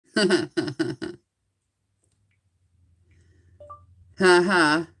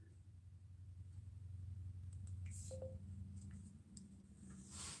Haha.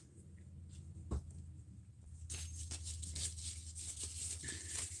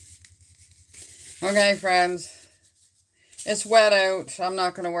 Okay, friends. It's wet out. I'm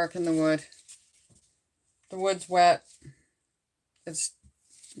not going to work in the wood. The wood's wet. It's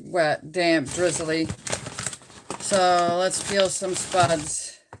wet, damp, drizzly. So let's peel some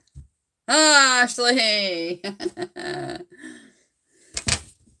spuds. Ah, Ashley!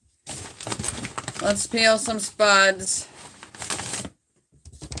 Let's peel some spuds.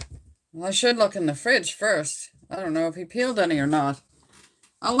 Well, I should look in the fridge first. I don't know if he peeled any or not.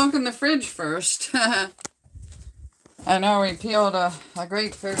 I'll look in the fridge first. I know he peeled a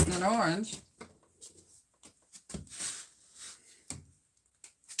grapefruit and an orange.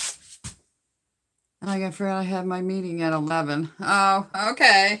 I forgot I had my meeting at 11. Oh,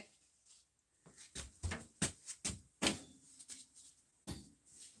 okay.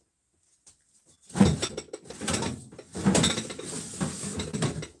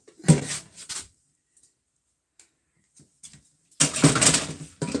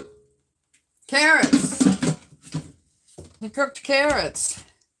 Carrots. He cooked carrots.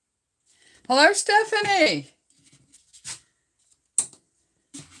 Hello, Stephanie.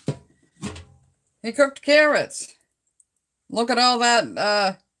 He cooked carrots. Look at all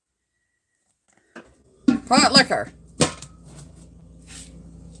that pot liquor.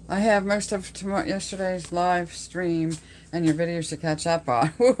 I have most of yesterday's live stream and your videos to catch up on.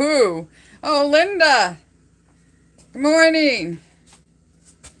 Woohoo! Oh, Linda. Good morning.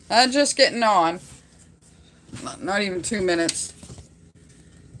 Just getting on. Not even 2 minutes.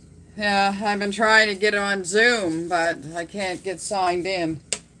 Yeah, I've been trying to get on Zoom, but I can't get signed in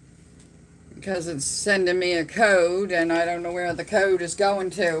because it's sending me a code and I don't know where the code is going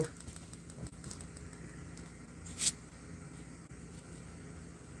to.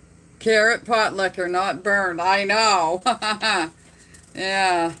 Carrot pot liquor, not burned. I know.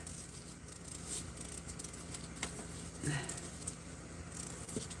 Yeah.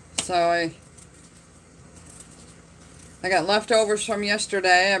 So I got leftovers from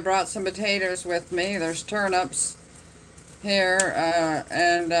yesterday. I brought some potatoes with me. There's turnips here,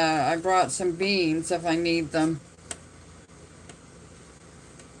 and I brought some beans if I need them.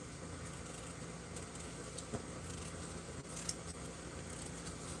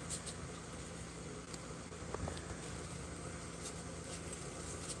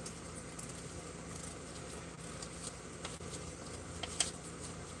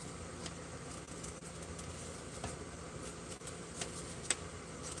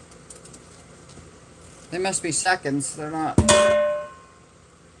 They must be seconds. They're not.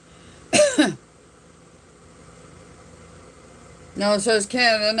 No, it says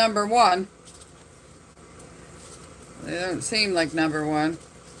Canada #1. They don't seem like #1.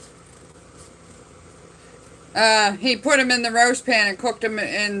 He put them in the roast pan and cooked them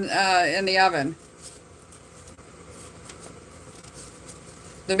in the oven.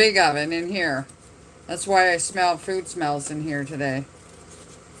 The big oven in here. That's why I smell food smells in here today.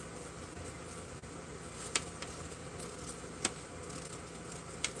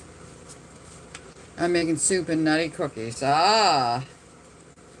 I'm making soup and nutty cookies. Ah!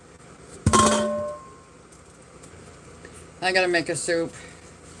 I gotta make a soup.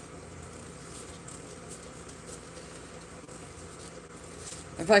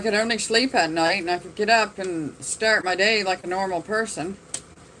 If I could only sleep at night and I could get up and start my day like a normal person,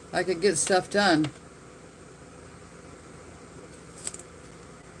 I could get stuff done.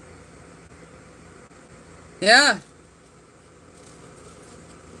 Yeah.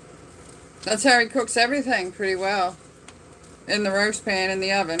 That's how he cooks everything pretty well. In the roast pan in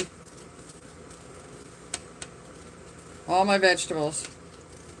the oven. All my vegetables.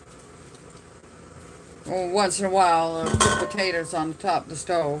 Well, once in a while, I'll put potatoes on the top of the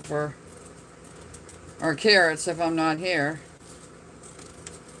stove, or carrots if I'm not here.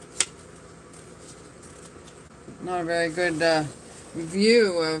 Not a very good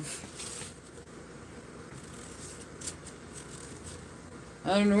view of...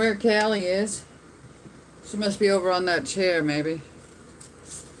 I don't know where Callie is. She must be over on that chair, maybe.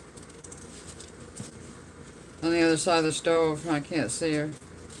 On the other side of the stove. I can't see her.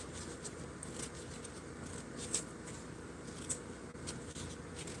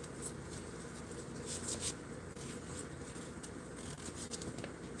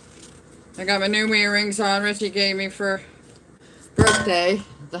 I got my new earrings on. Richie gave me for birthday.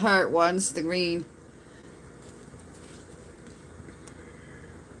 The heart ones, the green.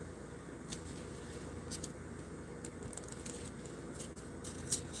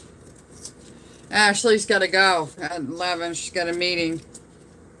 Ashley's got to go at 11. She's got a meeting.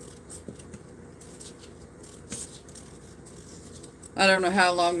 I don't know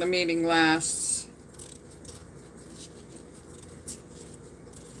how long the meeting lasts.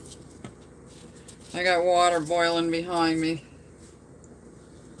 I got water boiling behind me.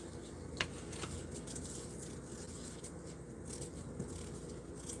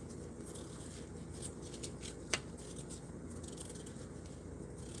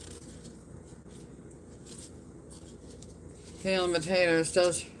 Peeling potatoes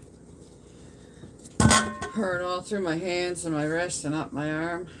does hurt all through my hands and my wrist and up my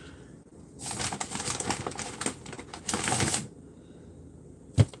arm.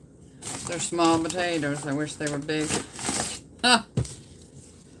 They're small potatoes. I wish they were big. Huh.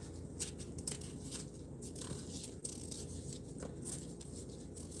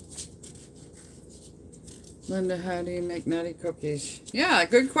 Linda, how do you make nutty cookies? Yeah,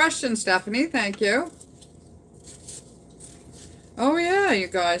 good question, Stephanie. Thank you. Oh yeah, you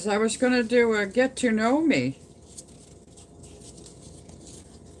guys, I was going to do a get to know me.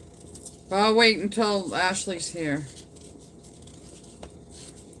 But I'll wait until Ashley's here.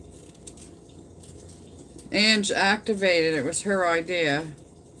 Ange activated. It was her idea.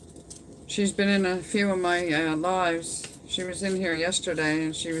 She's been in a few of my lives. She was in here yesterday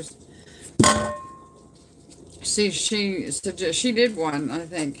and she was... See, she did one, I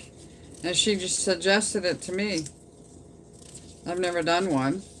think. And she just suggested it to me. I've never done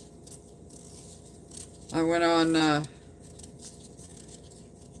one. I went on,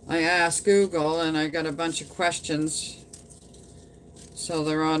 I asked Google and I got a bunch of questions. So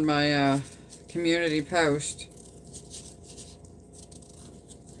they're on my community post.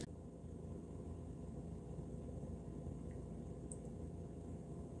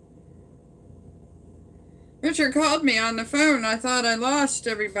 Richard called me on the phone. I thought I lost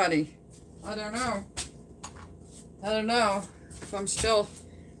everybody. I don't know. I don't know. I'm still,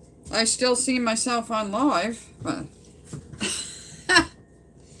 I still see myself on live, but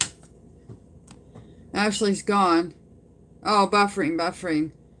Ashley's gone. Oh,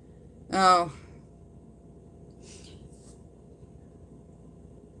 buffering. Oh.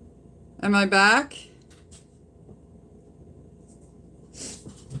 Am I back?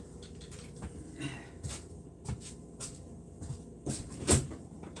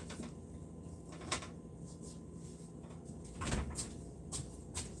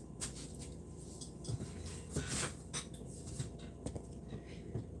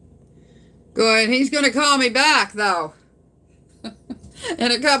 Good. He's going to call me back, though.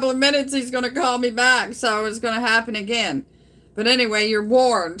 In a couple of minutes, he's going to call me back, so it's going to happen again. But anyway, you're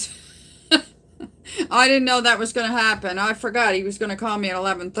warned. I didn't know that was going to happen. I forgot he was going to call me at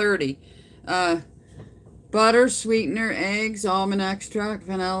 11:30. Butter, sweetener, eggs, almond extract,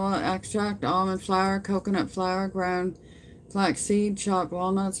 vanilla extract, almond flour, coconut flour, ground flaxseed, chopped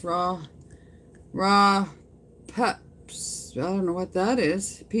walnuts, raw peps. I don't know what that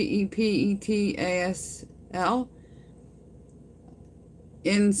is. Pepetasl.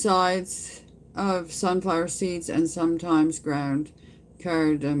 Insides of sunflower seeds and sometimes ground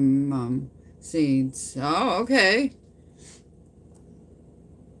cardamom seeds. Oh, okay.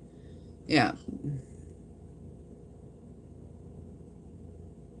 Yeah.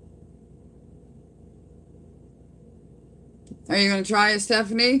 Are you going to try it,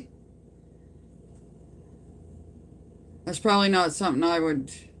 Stephanie? That's probably not something I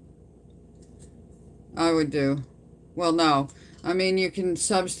would do. Well, no. I mean, you can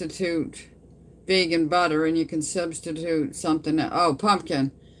substitute vegan butter and you can substitute something. Oh,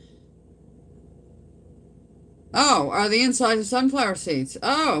 pumpkin. Oh, are the inside of sunflower seeds?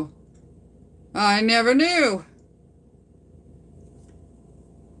 Oh, I never knew.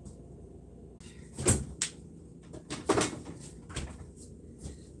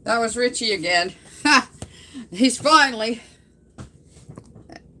 That was Richie again. Ha! He's finally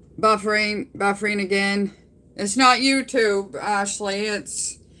buffering again. It's not YouTube, Ashley.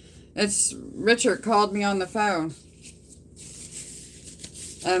 It's Richard called me on the phone.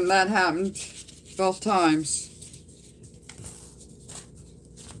 And that happened both times.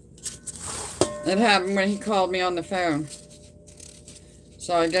 It happened when he called me on the phone.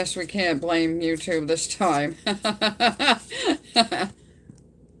 So I guess we can't blame YouTube this time.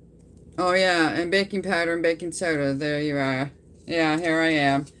 Oh yeah, and baking powder and baking soda. There you are. Yeah, here I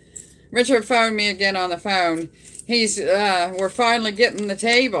am. Richard phoned me again on the phone. He's, we're finally getting the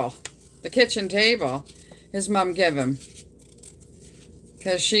table. The kitchen table. His mom gave him.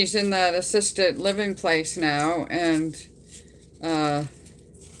 Because she's in that assisted living place now, and,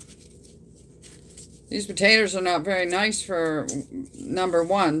 these potatoes are not very nice for number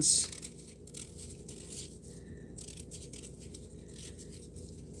ones.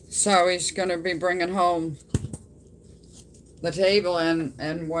 So he's going to be bringing home the table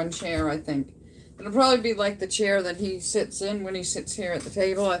and one chair, I think. It'll probably be like the chair that he sits in when he sits here at the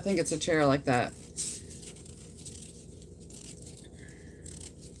table. I think it's a chair like that.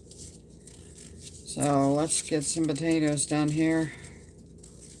 So let's get some potatoes down here.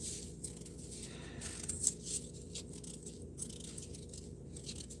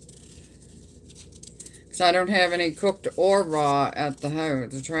 Because I don't have any cooked or raw at the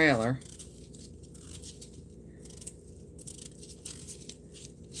house, the trailer.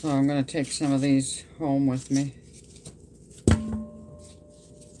 So I'm going to take some of these home with me.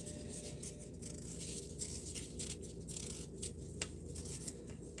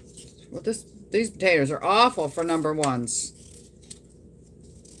 Well, these potatoes are awful for number ones.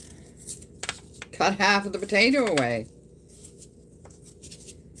 Cut half of the potato away.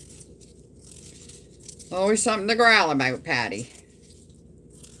 Always something to growl about, Patty.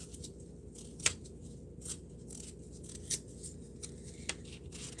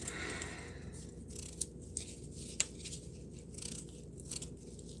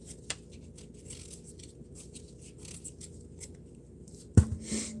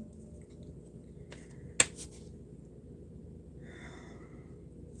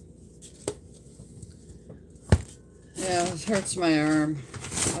 Yeah, it hurts my arm.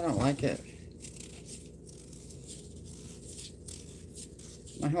 I don't like it.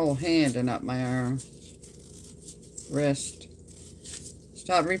 My whole hand and up my arm. Wrist.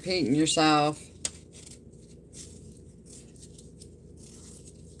 Stop repeating yourself.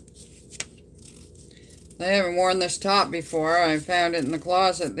 I haven't worn this top before. I found it in the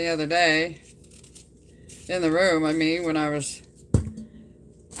closet the other day. In the room, I mean, when I was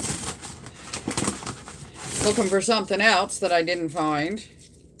looking for something else that I didn't find.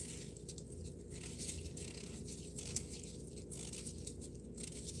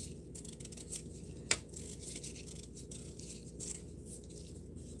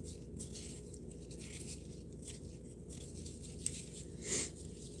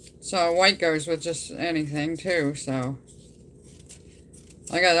 So white goes with just anything too, so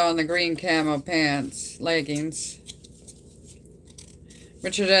I got on the green camo pants, leggings.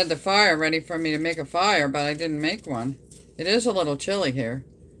 Richard had the fire ready for me to make a fire, but I didn't make one. It is a little chilly here.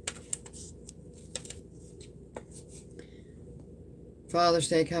 Father's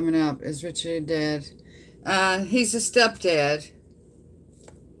Day coming up. Is Richard dead? He's a stepdad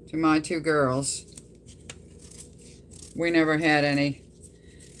to my two girls. We never had any.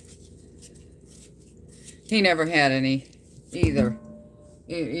 He never had any either,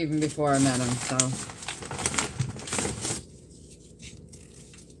 even before I met him, so.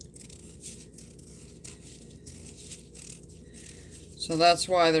 So that's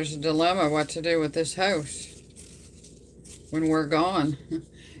why there's a dilemma what to do with this house when we're gone.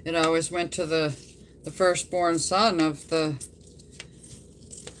 It always went to the firstborn son of the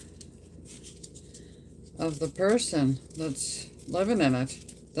person that's living in it,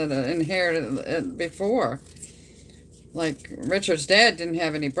 that inherited it before. Like, Richard's dad didn't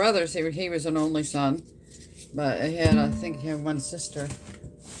have any brothers. He was an only son. But he had, I think he had one sister.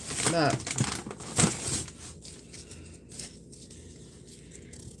 But,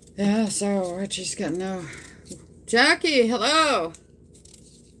 yeah, so Richie's got no... Jackie, hello!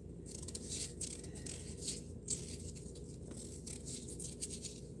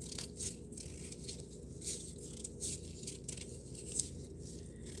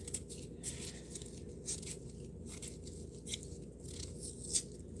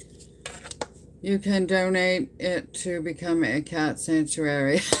 You can donate it to become a cat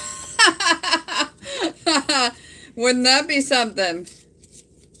sanctuary. Wouldn't that be something?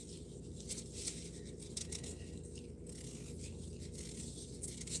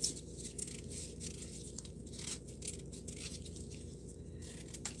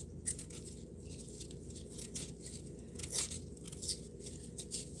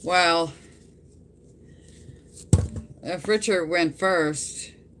 Well, if Richard went first,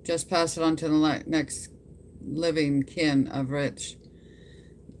 just pass it on to the next living kin of Rich.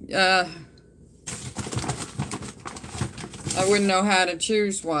 I wouldn't know how to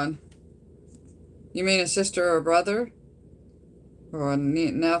choose one. You mean a sister or a brother? Or a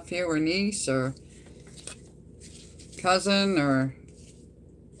nephew or niece or cousin or...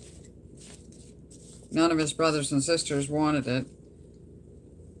 None of his brothers and sisters wanted it.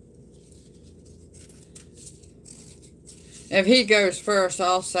 If he goes first,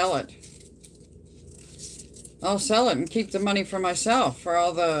 I'll sell it. I'll sell it and keep the money for myself for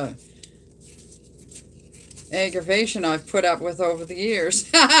all the aggravation I've put up with over the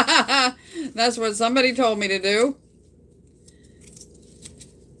years. That's what somebody told me to do.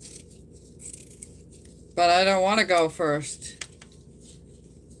 But I don't want to go first.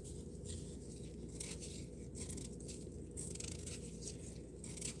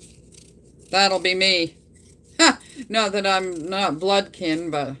 That'll be me. Ha! Not that I'm not blood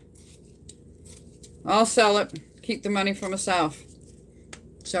kin, but I'll sell it. Keep the money for myself.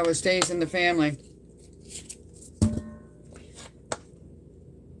 So it stays in the family.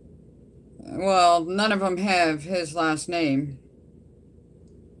 Well, none of them have his last name.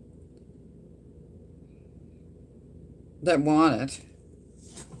 That want it.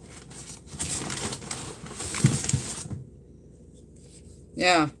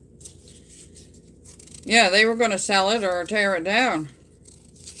 Yeah. Yeah, they were going to sell it or tear it down.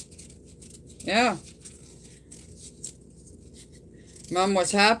 Yeah. Mom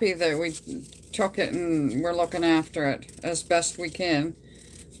was happy that we took it and we're looking after it as best we can.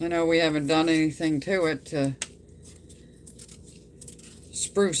 I know we haven't done anything to it to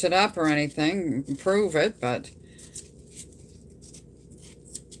spruce it up or anything, improve it, but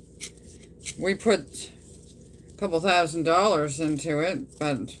we put a couple $1,000s into it,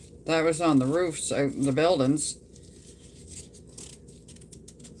 but that was on the roofs out in the buildings.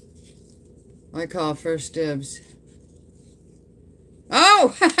 I call first dibs.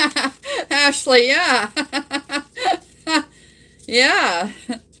 Oh! Ashley, yeah. Yeah.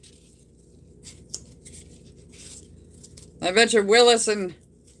 I bet your Willis and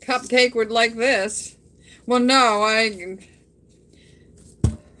Cupcake would like this. Well, no,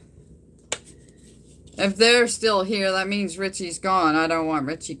 if they're still here, that means Richie's gone. I don't want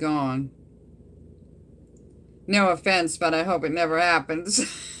Richie gone. No offense, but I hope it never happens.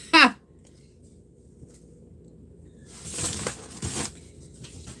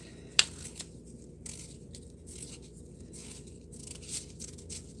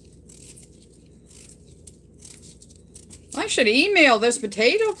 I should email this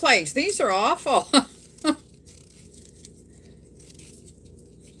potato place. These are awful.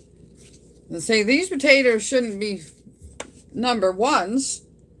 And say these potatoes shouldn't be number 1s.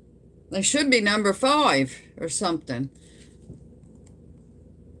 They should be number 5 or something.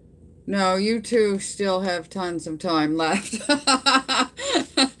 No, you two still have tons of time left.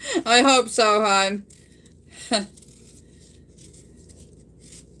 I hope so, hon.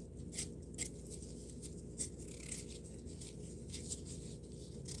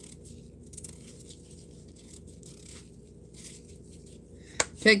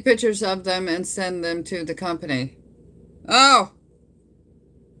 Take pictures of them and send them to the company. Oh!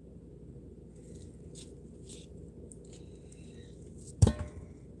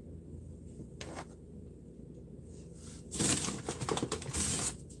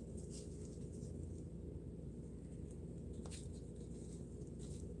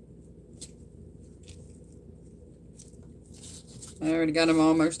 I already got them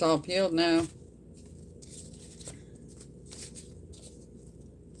almost all peeled now.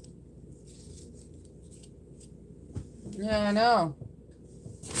 Yeah, I know.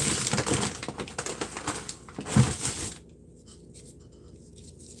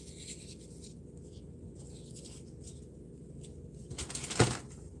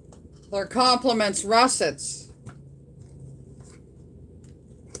 They're compliments russets.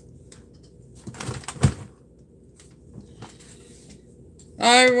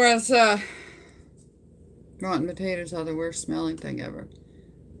 I was, rotten potatoes are the worst smelling thing ever.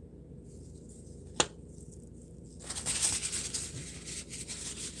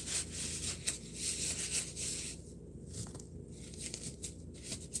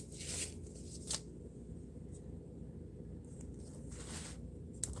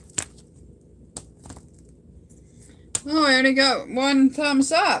 Oh, I only got 1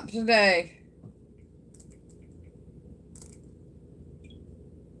 thumbs up today.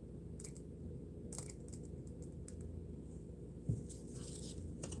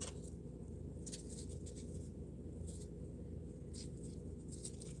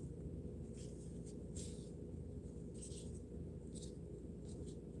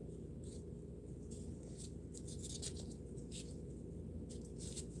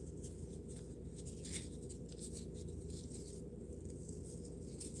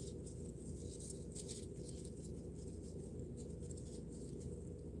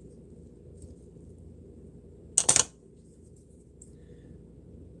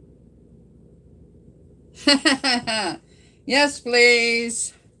 Yes,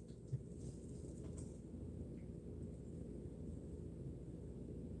 please.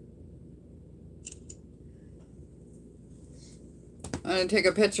 I'm going to take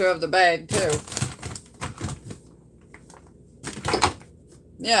a picture of the bag, too.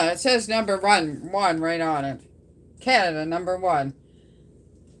 Yeah, it says number one right on it. Canada, number 1.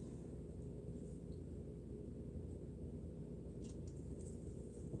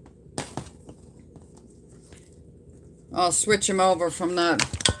 I'll switch him over from that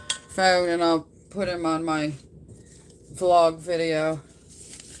phone and I'll put him on my vlog video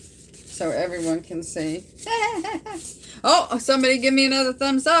so everyone can see. Oh, somebody give me another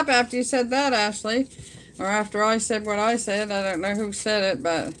thumbs up after you said that, Ashley. Or after I said what I said. I don't know who said it,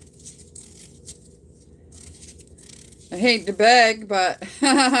 but I hate to beg, but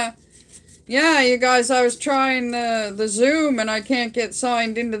yeah, you guys, I was trying the Zoom and I can't get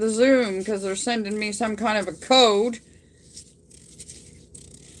signed into the Zoom because they're sending me some kind of a code.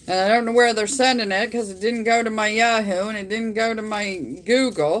 And I don't know where they're sending it because it didn't go to my Yahoo and it didn't go to my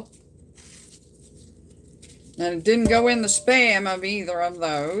Google. And it didn't go in the spam of either of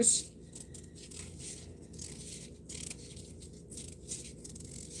those.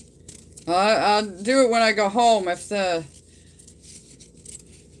 I'll do it when I go home because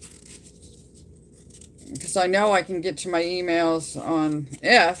I know I can get to my emails on,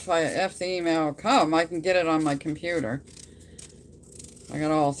 if the email will come, I can get it on my computer. I got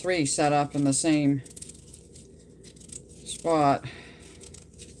all three set up in the same spot.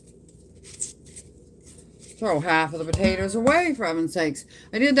 Throw half of the potatoes away, for heaven's sakes.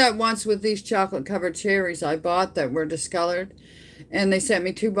 I did that once with these chocolate-covered cherries I bought that were discolored. And they sent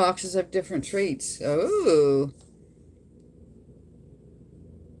me 2 boxes of different treats. Oh.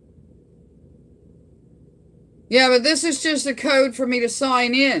 Yeah, but this is just a code for me to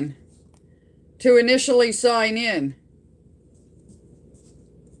sign in. To initially sign in.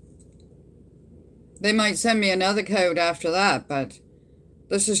 They might send me another code after that, but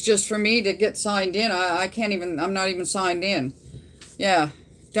this is just for me to get signed in. I can't even, I'm not even signed in. Yeah,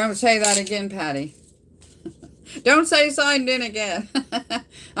 don't say that again, Patty. Don't say signed in again.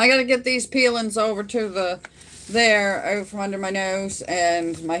 I gotta get these peelings over to there over under my nose,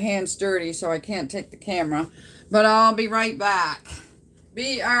 and my hand's dirty, so I can't take the camera. But I'll be right back.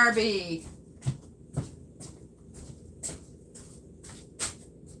 BRB.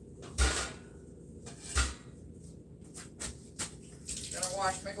 Gonna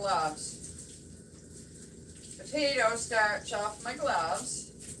wash my gloves. Potato starch off my gloves.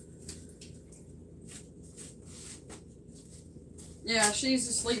 Yeah, she's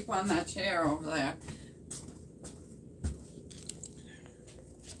asleep on that chair over there.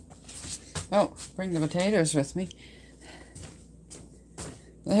 Oh, bring the potatoes with me.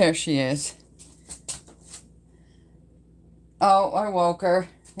 There she is. Oh, I woke her.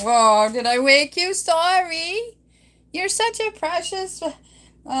 Whoa, did I wake you? Sorry. You're such a precious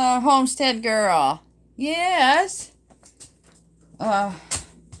homestead girl. Yes. I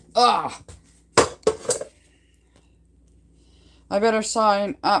better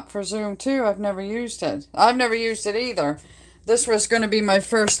sign up for Zoom too. I've never used it. I've never used it either. This was going to be my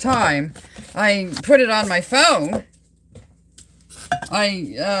first time. I put it on my phone.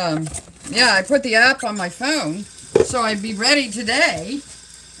 Yeah, I put the app on my phone so I'd be ready today.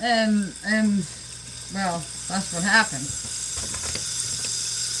 And well, that's what happened.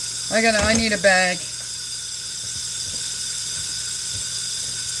 I need a bag.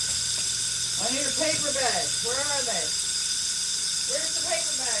 I need a paper bag. Where are they? Where's the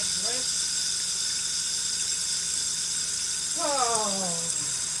paper bags, Rick? Oh.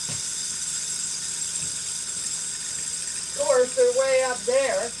 Of course, they're way up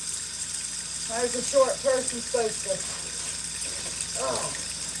there. How's a short person supposed to? Oh.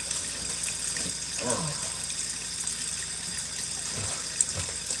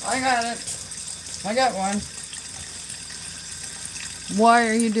 I got it. I got one. Why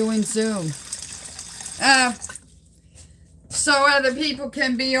are you doing Zoom? So other people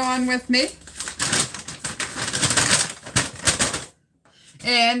can be on with me.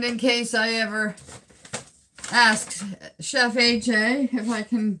 And in case I ever ask Chef AJ if I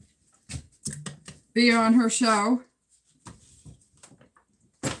can be on her show.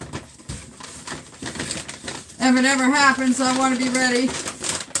 If it ever happens, I want to be ready.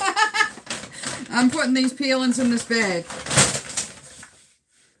 I'm putting these peelings in this bag.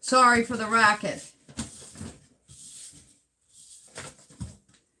 Sorry for the racket.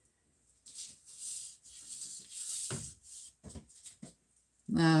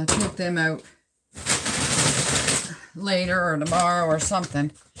 Take them out later or tomorrow or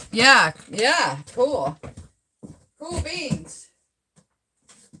something. Yeah, cool. Cool beans.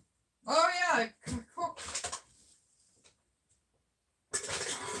 Oh yeah, cool.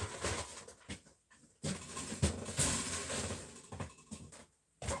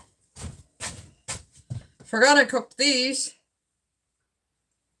 Forgot I cooked these.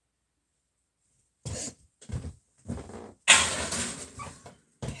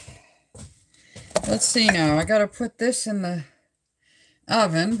 Let's see now. I gotta put this in the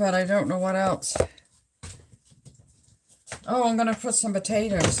oven, but I don't know what else. Oh, I'm gonna put some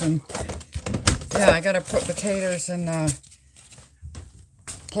potatoes in. Yeah, I gotta put potatoes and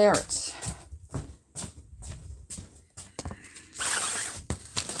carrots.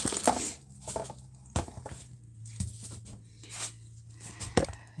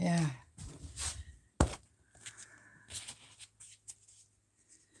 Yeah.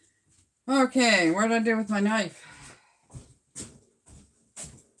 Okay, what did I do with my knife?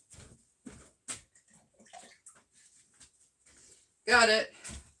 Got it.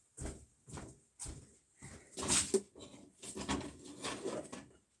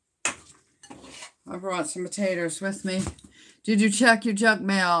 I brought some potatoes with me. Did you check your junk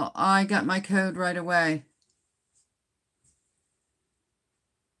mail? I got my code right away.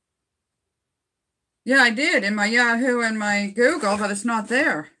 Yeah, I did in my Yahoo and my Google, but it's not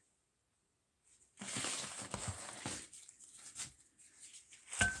there.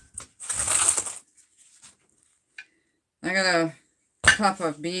 I got a cup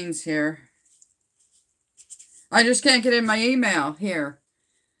of beans here. I just can't get in my email here.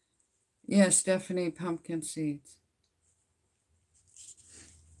 Yes, Stephanie, pumpkin seeds.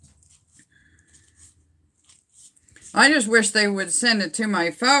 I just wish they would send it to my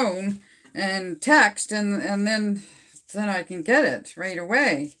phone and text, and then I can get it right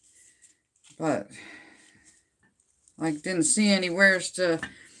away. But I didn't see anywheres to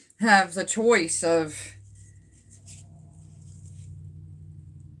have the choice of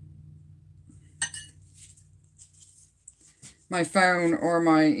my phone or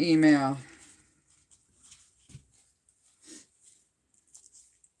my email.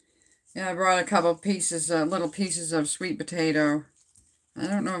 Yeah, I brought a couple pieces, little pieces of sweet potato. I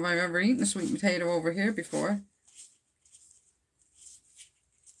don't know if I've ever eaten a sweet potato over here before.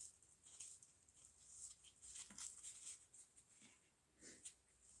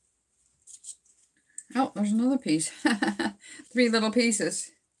 Oh, there's another piece. 3 little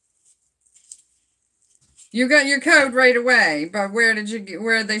pieces. You got your code right away, but where did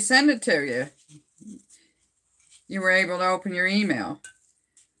they send it to you? You were able to open your email.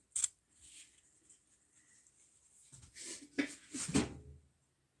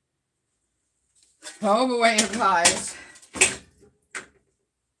 Oh boy, it pies.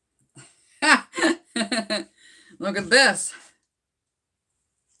 Look at this.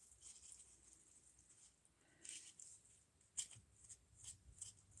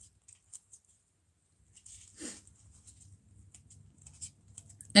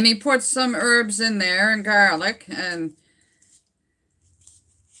 And he puts some herbs in there and garlic and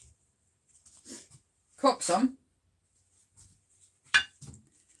cooks them.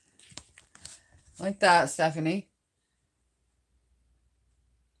 Like that, Stephanie.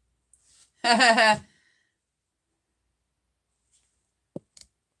 I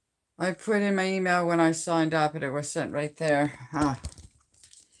put in my email when I signed up and it was sent right there. Huh.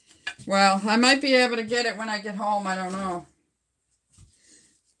 Well, I might be able to get it when I get home. I don't know.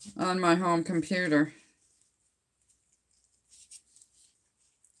 On my home computer.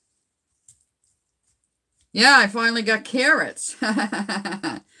 Yeah, I finally got carrots.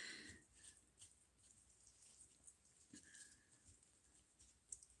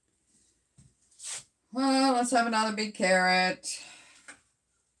 Well, let's have another big carrot.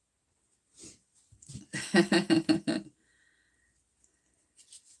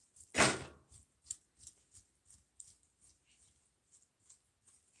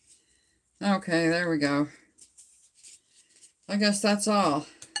 Okay, there we go. I guess that's all.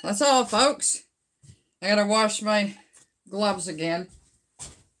 That's all, folks. I gotta wash my gloves again.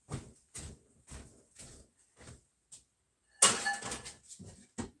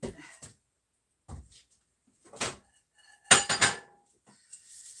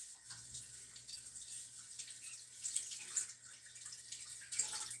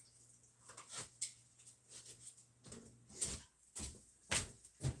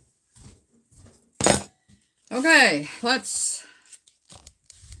 Okay, let's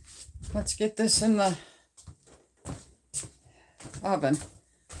get this in the oven.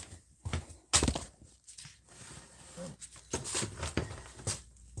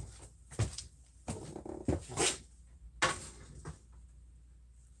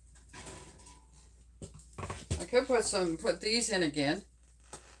 I could put these in again.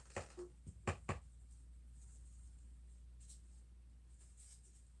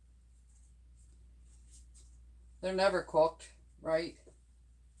 They're never cooked, right?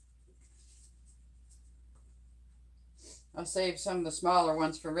 I'll save some of the smaller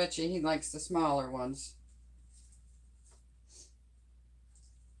ones for Richie. He likes the smaller ones.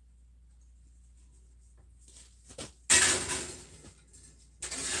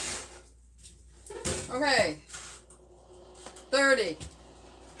 Okay. 6:30.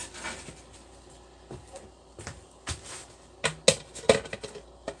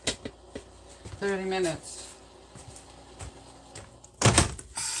 $30.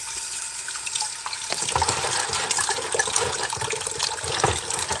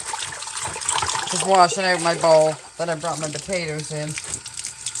 Just washing out my bowl that I brought my potatoes in.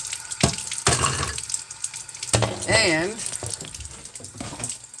 And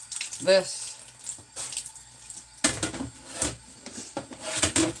this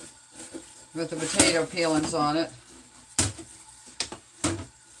with the potato peelings on it.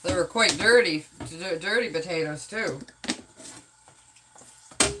 They were quite dirty potatoes too.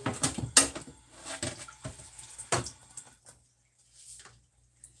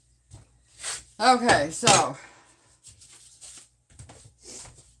 Okay, so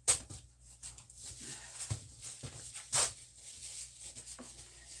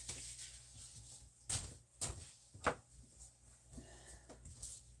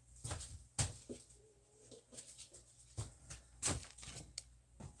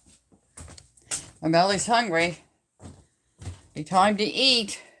my belly's hungry. Be time to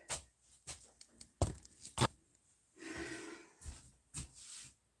eat.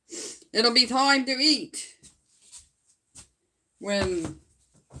 It'll be time to eat when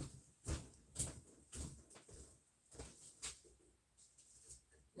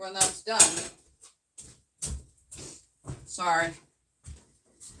that's done. Sorry.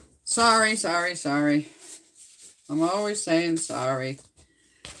 Sorry. I'm always saying sorry.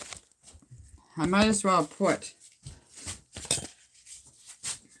 I might as well put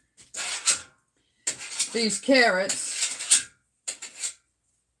these carrots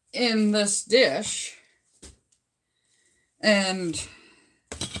in this dish, and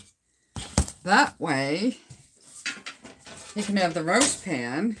that way he can have the roast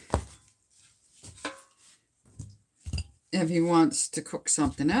pan if he wants to cook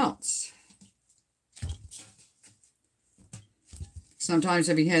something else. Sometimes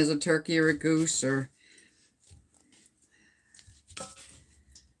if he has a turkey or a goose or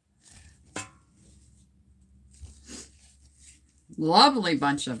lovely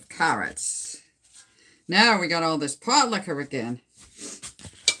bunch of carrots. Now we got all this pot liquor again.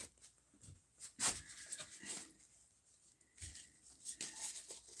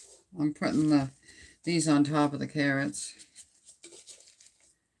 I'm putting these on top of the carrots.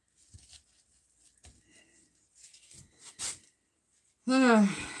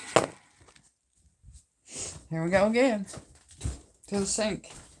 Here we go again. To the sink.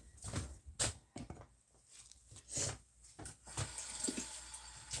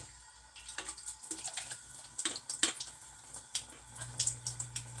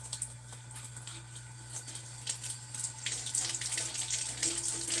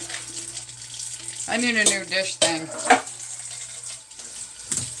 I need a new dish thing.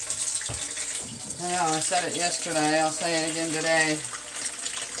 I know, I said it yesterday. I'll say it again today.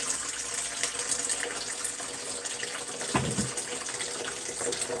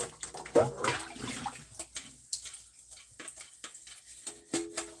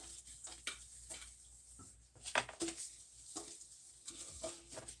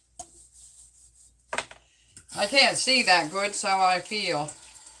 I can't see that good, so I feel.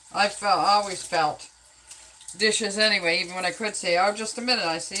 I always felt dishes anyway, even when I could see. Oh, just a minute,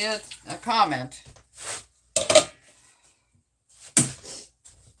 I see a comment.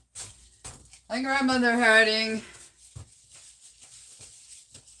 Hi, Grandmother Harding.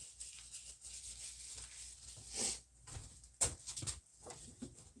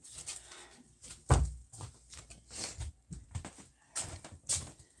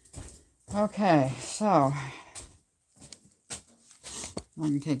 Okay, so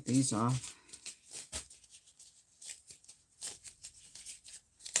let me take these off.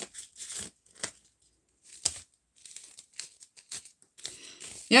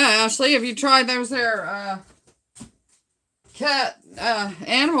 Yeah, Ashley, have you tried those there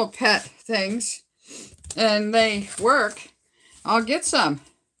animal pet things and they work? I'll get some.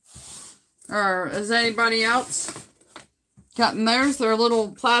 Or is anybody else gotten theirs? They're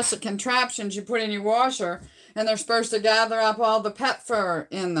little plastic contraptions you put in your washer, and they're supposed to gather up all the pet fur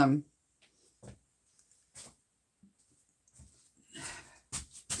in them.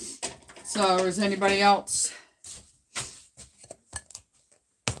 So, is anybody else?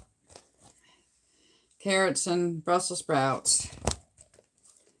 Carrots and Brussels sprouts.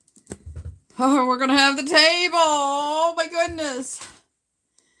 Oh, we're going to have the table. Oh, my goodness.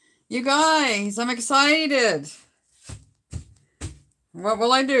 You guys, I'm excited. What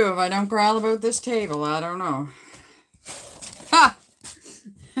will I do if I don't growl about this table? I don't know. Ha!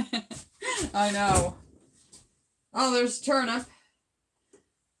 I know. Oh, there's turnip.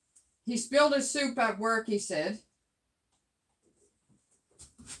 He spilled his soup at work, he said.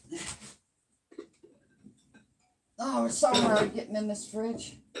 Oh, it's so hard getting in this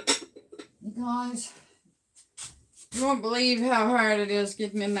fridge. You guys, you won't believe how hard it is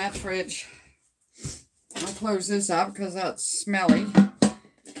getting in that fridge. I'll close this up because that's smelly.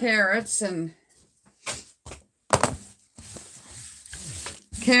 Carrots and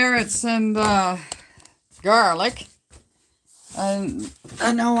garlic and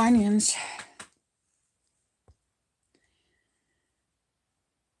no onions.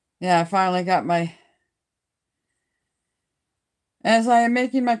 Yeah, I finally got my... As I am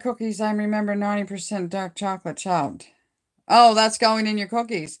making my cookies, I remember 90% dark chocolate chopped. Oh, that's going in your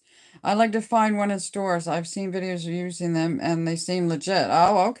cookies. I like to find one in stores. I've seen videos of using them, and they seem legit.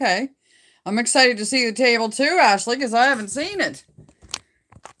 Oh, okay. I'm excited to see the table too, Ashley, because I haven't seen it.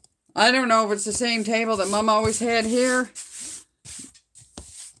 I don't know if it's the same table that Mom always had here.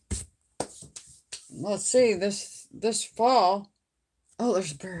 Let's see, this fall. Oh,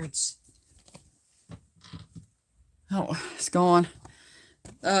 there's birds. Oh, it's gone.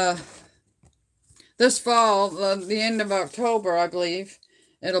 This fall, the end of October, I believe,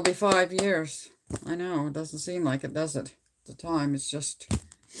 it'll be 5 years. I know, it doesn't seem like it, does it? At the time, it's just...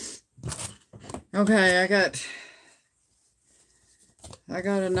 Okay, I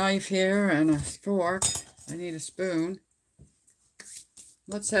got a knife here and a fork. I need a spoon.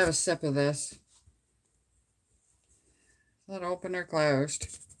 Let's have a sip of this. Is that open or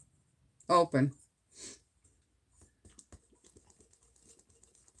closed? Open.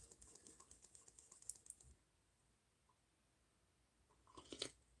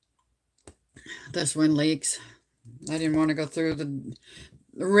 This one leaks. I didn't want to go through the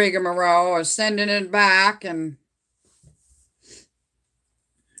rigmarole of sending it back and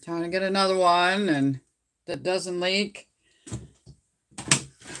trying to get another one and that doesn't leak.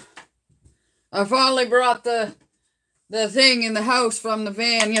 I finally brought the thing in the house from the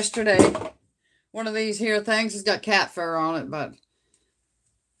van yesterday. One of these here things has got cat fur on it, but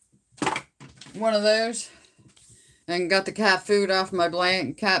one of those. And got the cat food off my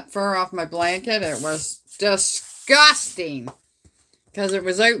cat fur off my blanket. It was disgusting because it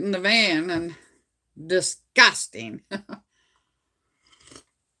was out in the van and disgusting.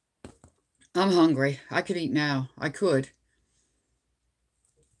 I'm hungry. I could eat now. I could.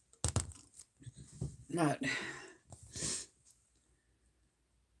 But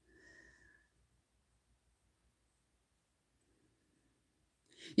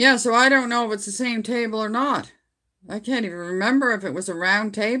yeah, so I don't know if it's the same table or not. I can't even remember if it was a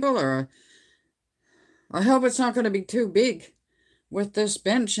round table or... I hope it's not going to be too big with this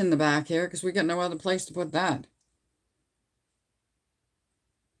bench in the back here because we got no other place to put that.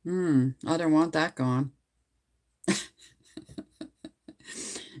 I don't want that gone. I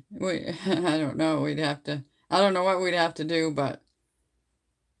don't know. We'd have to... I don't know what we'd have to do, but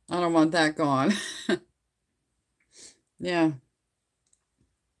I don't want that gone. Yeah.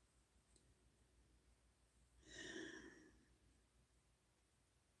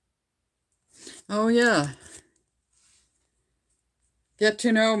 Oh, yeah. Get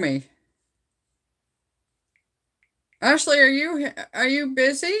to know me. Ashley, are you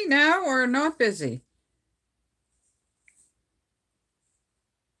busy now or not busy?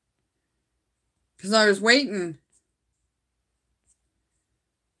 Because I was waiting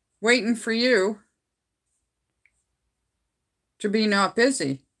for you to be not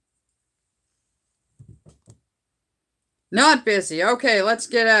busy. Not busy. Okay, let's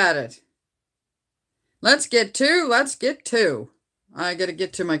get at it. Let's get to. I got to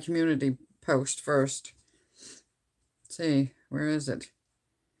get to my community post first. Let's see, where is it?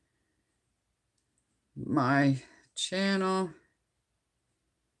 My channel.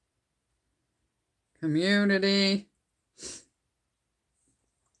 Community.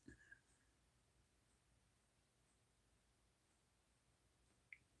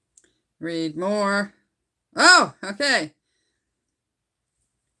 Read more. Oh, okay.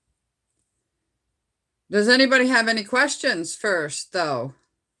 Does anybody have any questions first, though?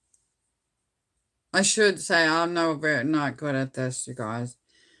 I should say I'm not good at this, you guys.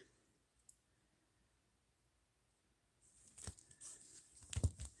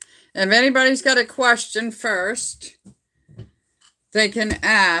 If anybody's got a question first, they can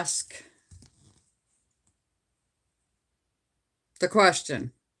ask the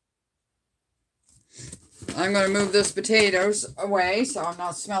question. I'm going to move those potatoes away so I'm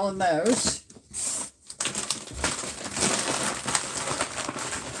not smelling those.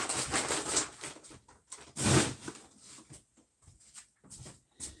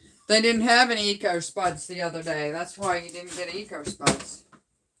 They didn't have any Eco Spuds the other day. That's why you didn't get Eco Spuds.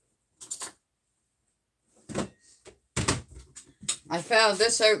 I found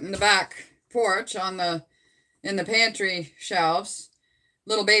this out in the back porch in the pantry shelves.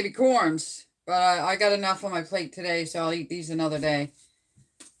 Little baby corns. But I got enough on my plate today, so I'll eat these another day.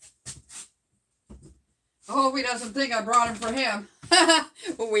 I hope he doesn't think I brought them for him.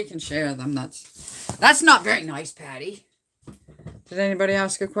 Well, we can share them. That's not very nice, Patty. Did anybody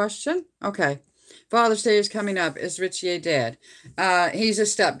ask a question? Okay. Father's Day is coming up. Is Richie a dad? He's a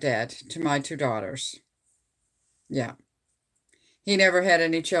stepdad to my 2 daughters. Yeah. He never had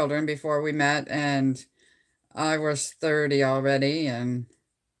any children before we met, and I was 30 already, and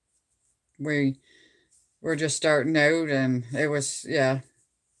we were just starting out, and it was, yeah,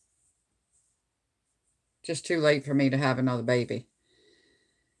 just too late for me to have another baby.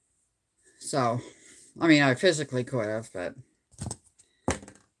 So, I mean, I physically could have, but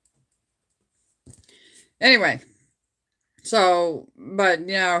anyway. So, but,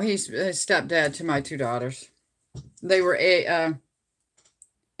 you know, he's a stepdad to my 2 daughters. They were 8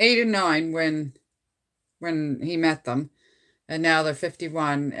 and 9 when he met them. And now they're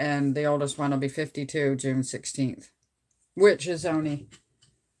 51, and the oldest one will be 52 June 16th. Which is only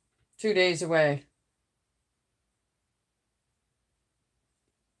 2 days away.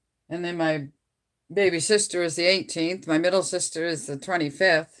 And then my baby sister is the 18th. My middle sister is the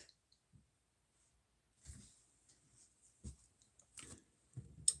 25th.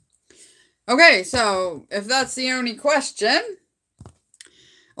 Okay, so if that's the only question,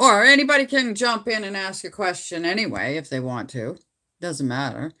 or anybody can jump in and ask a question anyway if they want to. Doesn't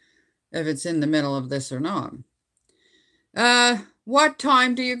matter if it's in the middle of this or not. What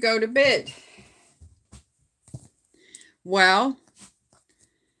time do you go to bed? Well,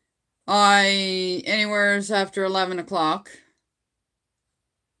 anywhere's after 11 o'clock.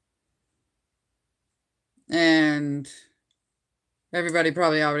 And everybody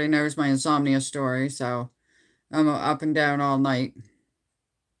probably already knows my insomnia story, so I'm up and down all night.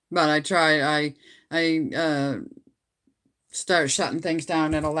 But I start shutting things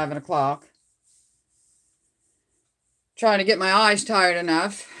down at 11 o'clock. Trying to get my eyes tired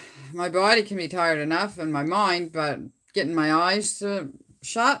enough. My body can be tired enough, and my mind, but getting my eyes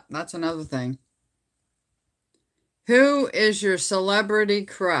shut, that's another thing. Who is your celebrity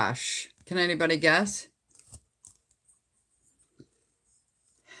crush? Can anybody guess?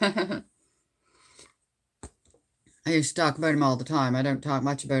 I used to talk about him all the time. I don't talk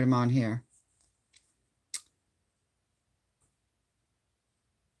much about him on here.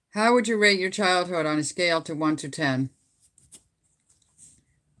 How would you rate your childhood on a scale to 1 to 10?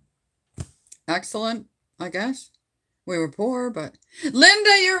 Excellent, I guess. We were poor, but...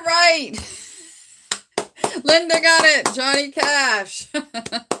 Linda, you're right! Linda got it! Johnny Cash!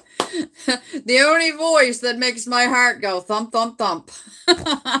 The only voice that makes my heart go thump, thump, thump.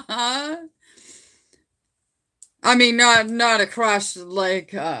 I mean, not a crush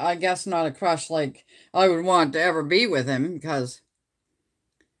like, I guess not a crush like I would want to ever be with him, because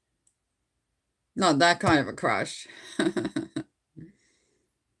not that kind of a crush.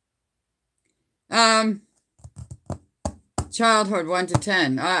 Childhood 1 to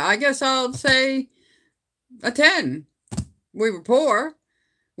 10. I guess I'll say a 10. We were poor.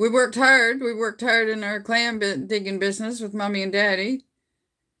 We worked hard. We worked hard in our clam digging business with Mommy and Daddy.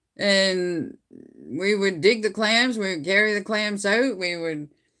 And we would dig the clams. We would carry the clams out. We would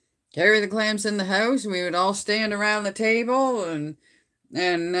carry the clams in the house. We would all stand around the table and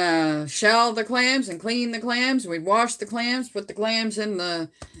shell the clams and clean the clams. We'd wash the clams, put the clams in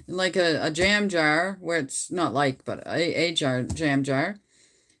like a jam jar, where it's not like, but a jam jar.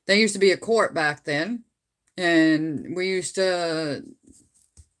 They used to be a quart back then. And we used to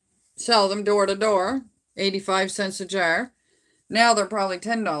sell them door to door, 85 cents a jar. Now they're probably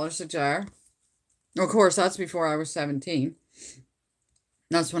 $10 a jar. Of course, that's before I was 17.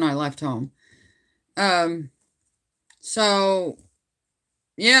 That's when I left home. So,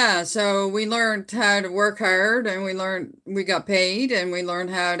 yeah, so we learned how to work hard, and we got paid, and we learned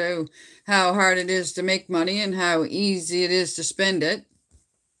how hard it is to make money and how easy it is to spend it.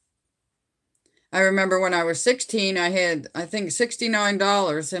 I remember when I was 16, I had, I think,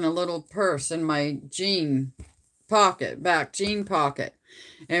 $69 in a little purse in my jean pocket.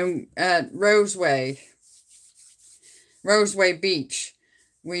 And at Roseway Beach,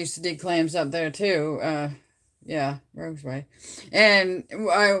 we used to dig clams up there too. Yeah, Roseway. And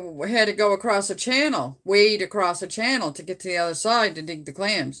I had to go across a channel, wade across a channel to get to the other side to dig the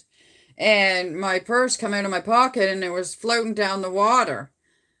clams. And my purse come out of my pocket, and it was floating down the water.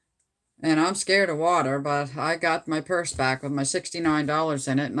 And I'm scared of water, but I got my purse back with my $69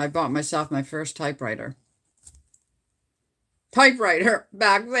 in it, and I bought myself my first typewriter. Typewriter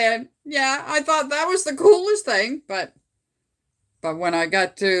back then. Yeah, I thought that was the coolest thing, but when I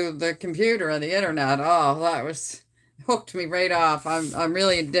got to the computer and the internet, oh, that was hooked me right off. I'm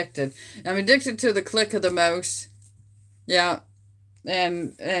really addicted. I'm addicted to the click of the mouse. Yeah,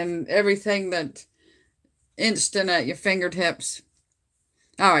 and everything that instant at your fingertips.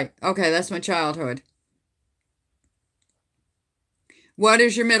 All right, okay, that's my childhood. What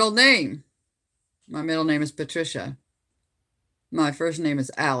is your middle name? My middle name is Patricia. My first name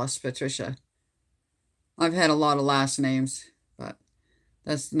is Alice Patricia. I've had a lot of last names, but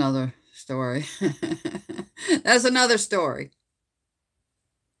that's another story. That's another story.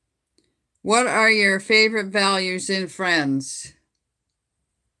 What are your favorite values in friends?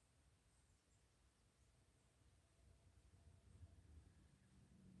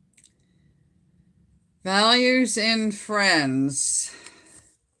 Values in friends.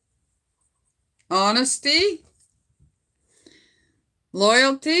 Honesty.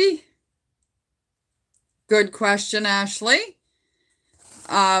 Loyalty. Good question, Ashley.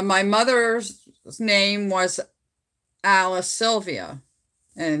 My mother's name was Alice Sylvia,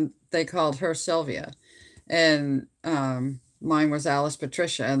 and they called her Sylvia. And mine was Alice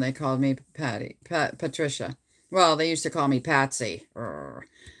Patricia, and they called me Patricia. Well, they used to call me Patsy.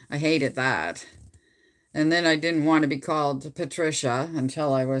 I hated that. And then I didn't want to be called Patricia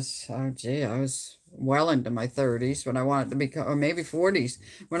until I was, I was well into my 30s when I wanted to be, or maybe 40s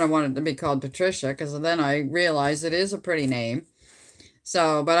when I wanted to be called Patricia, because then I realized it is a pretty name.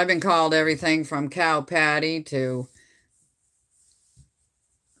 So, but I've been called everything from Cow Patty to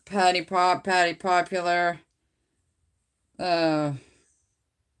Patty Pop, Patty Popular. What's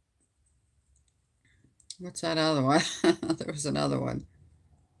that other one? There was another one.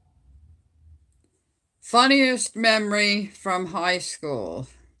 Funniest memory from high school.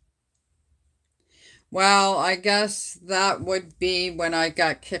 Well, I guess that would be when I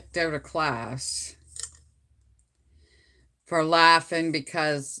got kicked out of class for laughing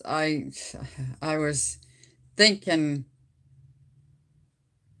because I was thinking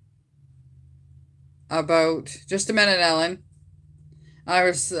about, just a minute, Ellen. I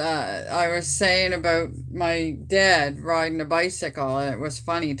was saying about my dad riding a bicycle, and it was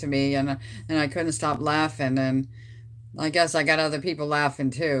funny to me, and I couldn't stop laughing, and I guess I got other people laughing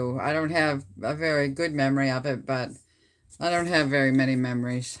too. I don't have a very good memory of it, but I don't have very many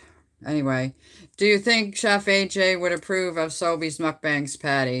memories. Anyway, do you think Chef AJ would approve of Sobe's mukbangs,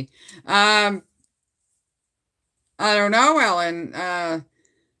 Patty? I don't know, Ellen.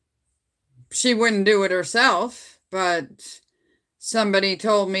 She wouldn't do it herself, but somebody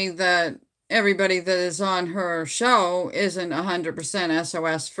told me that everybody that is on her show isn't 100%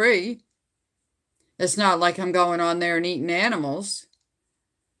 SOS free. It's not like I'm going on there and eating animals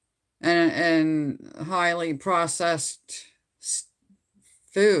and highly processed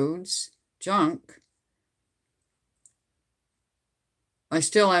foods, junk. I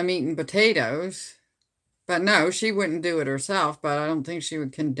still am eating potatoes, but no, she wouldn't do it herself, but I don't think she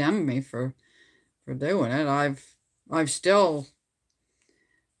would condemn me for doing it. I've still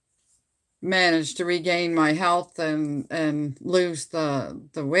managed to regain my health and lose the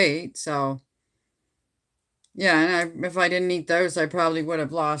weight, so yeah, and if I didn't eat those, I probably would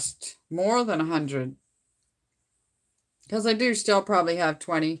have lost more than 100. Because I do still probably have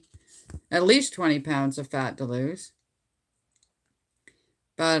at least 20 pounds of fat to lose.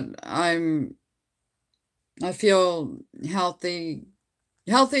 But I feel healthier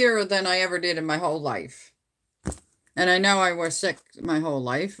than I ever did in my whole life. And I know I was sick my whole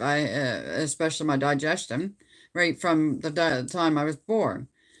life, especially my digestion, right from the time I was born.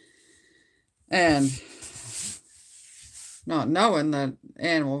 And not knowing that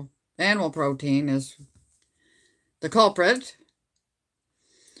animal protein is the culprit.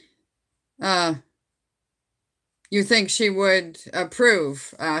 You think she would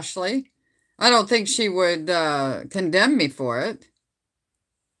approve, Ashley? I don't think she would condemn me for it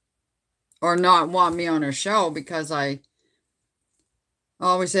or not want me on her show, because I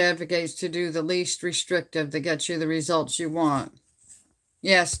always advocate to do the least restrictive that gets you the results you want.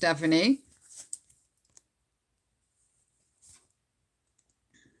 Yes, Stephanie?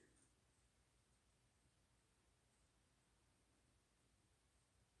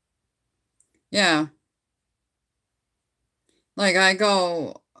 Yeah. Like I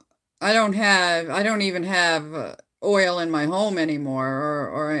don't even have oil in my home anymore,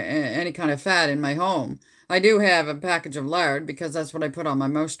 or any kind of fat in my home. I do have a package of lard because that's what I put on my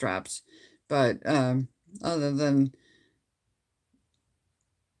mouse traps. But other than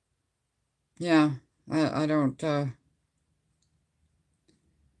Yeah, I don't,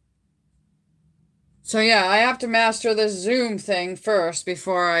 so yeah, I have to master this Zoom thing first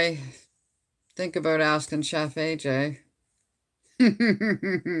before I think about asking Chef AJ.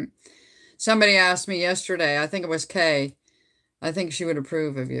 Somebody asked me yesterday, I think it was Kay, I think she would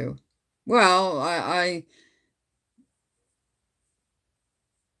approve of you. Well, I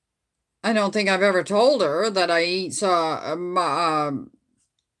don't think I've ever told her that I eat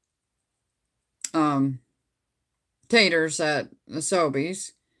taters at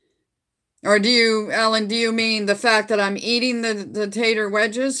Sobeys. Or do you, Ellen, do you mean the fact that I'm eating the tater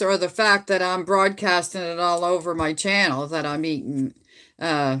wedges, or the fact that I'm broadcasting it all over my channel, that I'm eating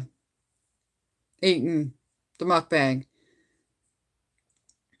the mukbang?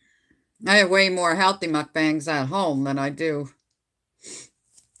 I have way more healthy mukbangs at home than I do.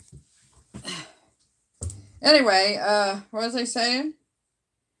 Anyway, what was I saying?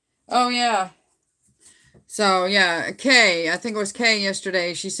 Oh, yeah. So, yeah, Kay, I think it was Kay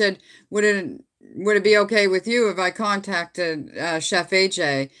yesterday. She said, would it be okay with you if I contacted Chef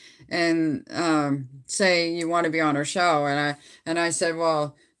AJ and say you want to be on her show? And I said,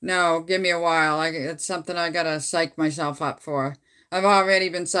 well, no, give me a while. It's something I got to psych myself up for. I've already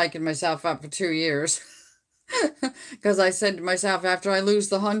been psyching myself up for 2 years. Because I said to myself, after I lose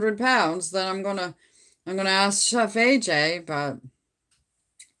the 100 pounds, then I'm gonna ask Chef AJ, but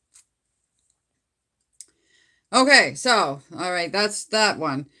okay, so, all right, that's that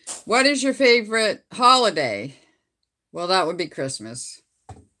one. What is your favorite holiday? Well, that would be Christmas.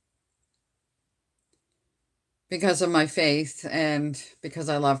 Because of my faith, and because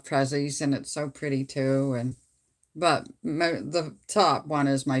I love prezzies, and it's so pretty too, but the top one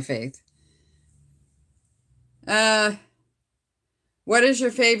is my faith. What is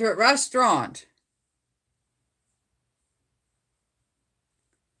your favorite restaurant?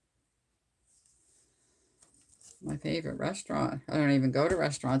 My favorite restaurant. I don't even go to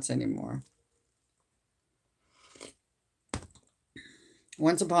restaurants anymore.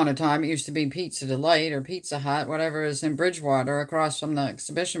 Once upon a time, it used to be Pizza Delight or Pizza Hut, whatever is in Bridgewater, across from the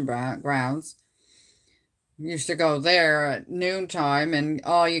exhibition grounds. Used to go there at noontime, and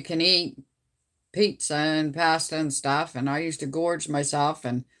all you can eat pizza and pasta and stuff. And I used to gorge myself,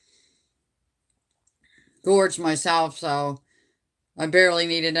 so I barely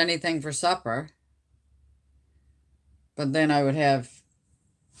needed anything for supper. But then I would have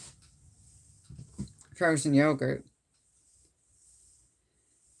frozen yogurt.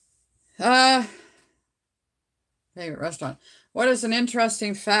 Favorite restaurant. What is an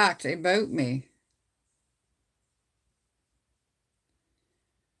interesting fact about me?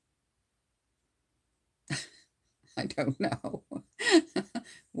 I don't know.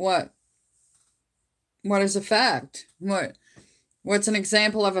 What is a fact? What's an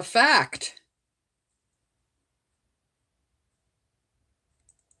example of a fact?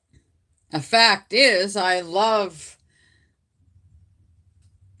 A fact is, I love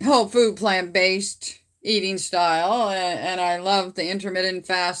whole food plant-based eating style, and I love the intermittent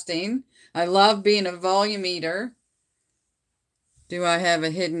fasting. I love being a volume eater. Do I have a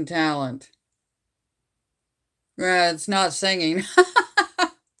hidden talent? It's not singing.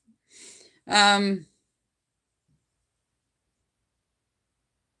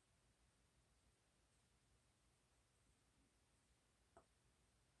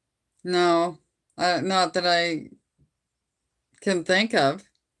 No, not that I can think of.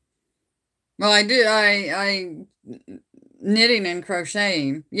 Well, I do. I knitting and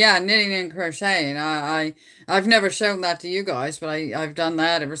crocheting. Yeah, knitting and crocheting. I've never shown that to you guys, but I've done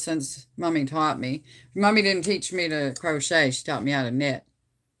that ever since Mommy taught me. Mommy didn't teach me to crochet. She taught me how to knit.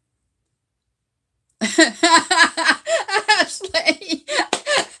 Ashley.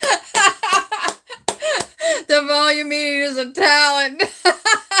 The volume eating is a talent.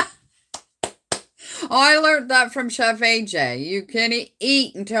 I learned that from Chef AJ. You can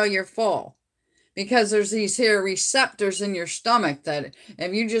eat until you're full. Because there's these here receptors in your stomach that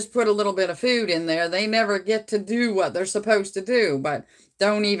if you just put a little bit of food in there, they never get to do what they're supposed to do. But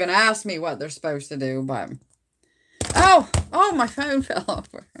don't even ask me what they're supposed to do. But oh, my phone fell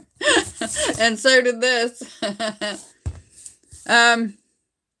over. And so did this.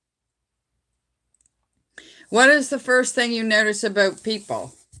 What is the first thing you notice about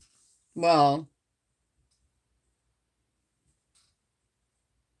people? Well,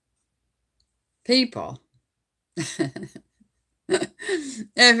 people. If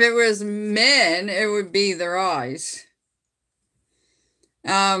it was men, it would be their eyes.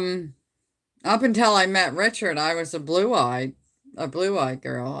 Up until I met Richard, I was a blue-eyed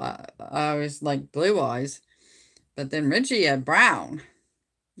girl. I was like blue eyes. But then Richie had brown.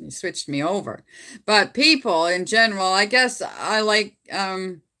 He switched me over. But people in general, I guess I like,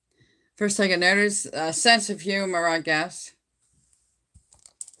 first thing I noticed, a sense of humor, I guess.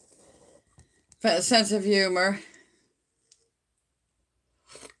 A sense of humor.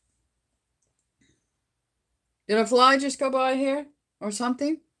 Did a fly just go by here or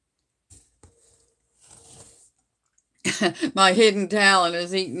something? My hidden talent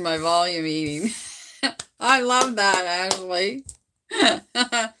is eating my volume eating. I love that, actually.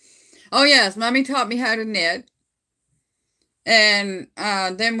 Oh, yes. Mommy taught me how to knit. And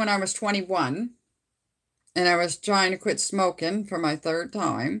then when I was 21, and I was trying to quit smoking for my third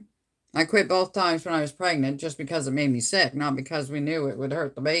time. I quit both times when I was pregnant just because it made me sick, not because we knew it would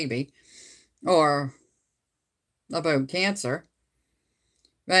hurt the baby or about cancer.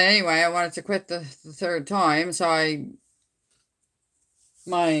 But anyway, I wanted to quit the third time, so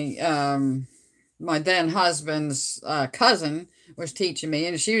my then husband's cousin was teaching me,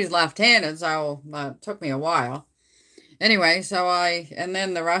 and she was left-handed, so it took me a while. Anyway, and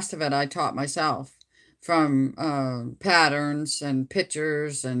then the rest of it I taught myself from patterns and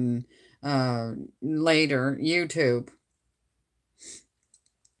pictures and later YouTube.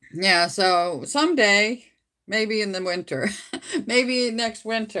 Yeah, so someday, maybe in the winter, maybe next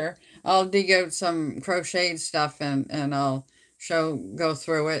winter, I'll dig out some crocheted stuff and I'll go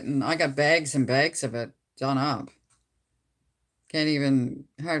through it. And I got bags and bags of it done up. You can't even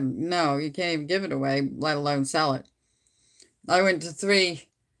give it away, let alone sell it. I went to three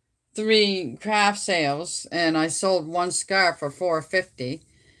craft sales and I sold one scarf for $4.50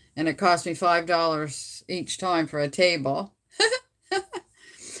 and it cost me $5 each time for a table.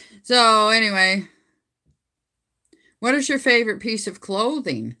 So anyway, what is your favorite piece of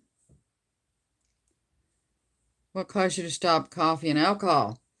clothing? What caused you to stop coffee and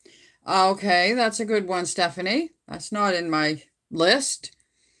alcohol? Okay, that's a good one, Stephanie. That's not in my list.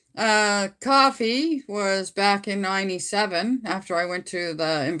 Coffee was back in 97 after I went to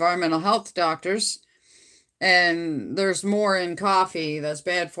the environmental health doctors. And there's more in coffee that's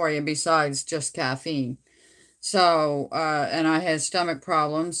bad for you besides just caffeine. So, and I had stomach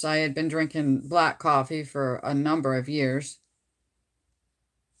problems. I had been drinking black coffee for a number of years.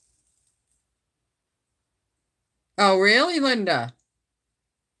 Oh, really, Linda?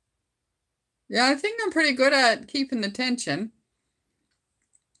 Yeah, I think I'm pretty good at keeping the tension.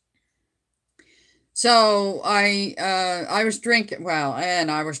 So I was drinking,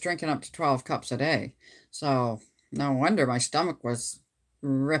 and I was drinking up to 12 cups a day. So no wonder my stomach was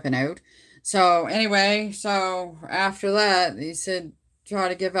ripping out. So anyway, after that, he said, try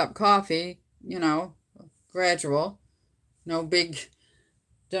to give up coffee, gradual. No big,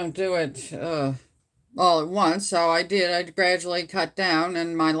 don't do it all at once. So I did. I gradually cut down,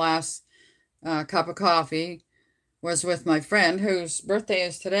 and my last cup of coffee was with my friend whose birthday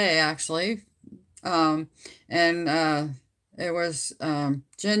is today, actually. It was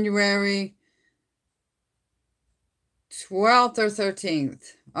January 12th or 13th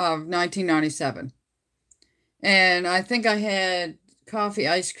of 1997. And I think I had coffee,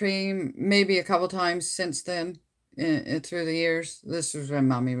 ice cream, maybe a couple times since then through the years. This was when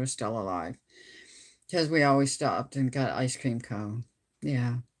Mommy was still alive. Because we always stopped and got ice cream cone.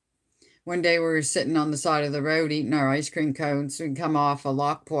 Yeah. One day we were sitting on the side of the road eating our ice cream cones. We'd come off a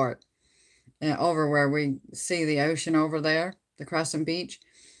Lockport over where we see the ocean over there, the Crescent Beach.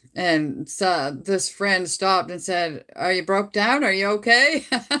 And so this friend stopped and said, "Are you broke down? Are you okay?"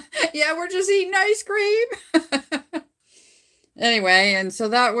 "Yeah, we're just eating ice cream." Anyway, and so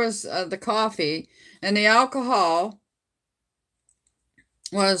that was the coffee. And the alcohol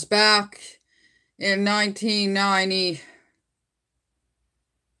was back in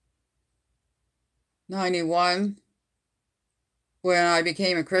 1991 when I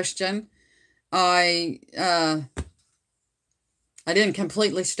became a Christian. I didn't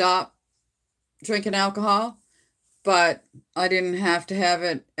completely stop drinking alcohol, but I didn't have to have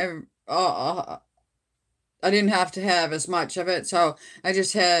it. I didn't have to have as much of it, so I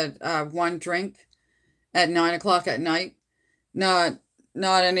just had one drink at 9 o'clock at night. Not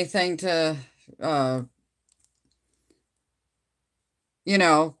anything to,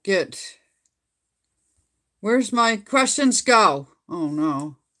 get. Where's my questions go? Oh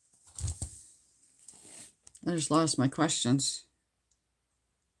no. I just lost my questions.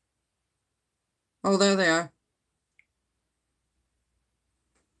 Oh, there they are.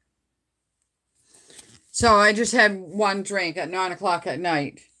 So I just had one drink at 9 o'clock at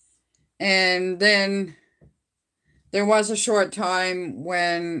night. And then there was a short time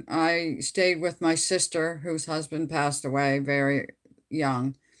when I stayed with my sister, whose husband passed away very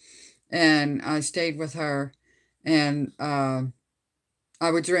young. And I stayed with her. And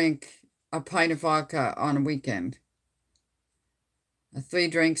I would drink a pint of vodka on a weekend. 3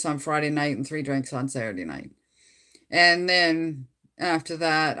 drinks on Friday night and 3 drinks on Saturday night. And then after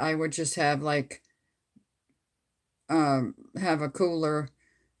that, I would just have like, have a cooler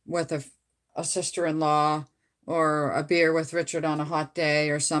with a sister-in-law or a beer with Richard on a hot day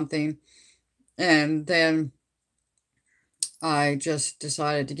or something. And then I just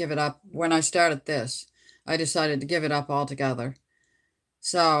decided to give it up. When I started this, I decided to give it up altogether.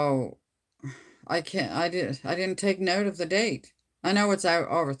 So I didn't take note of the date. I know it's out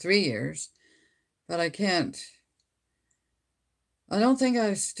over 3 years, but I don't think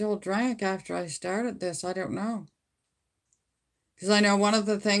I still drank after I started this. I don't know. Because I know one of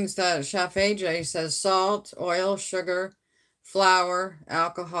the things that Chef AJ says, salt, oil, sugar, flour,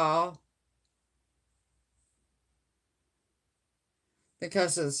 alcohol.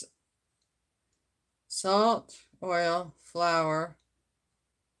 Because it's salt, oil, flour,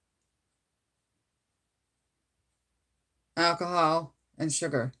 alcohol, and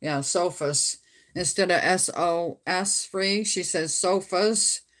sugar. Yeah, sofas. Instead of SOS free, she says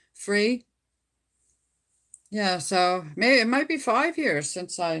sofas free. Yeah, so maybe it might be 5 years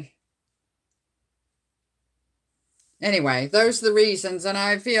since anyway, those are the reasons, and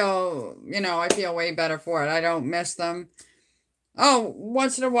I feel, I feel way better for it. I don't miss them. Oh,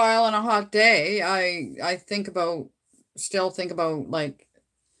 once in a while on a hot day, I still think about like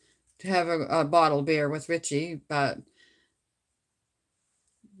to have a bottle of beer with Richie, but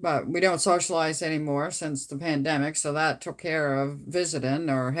we don't socialize anymore since the pandemic, so that took care of visiting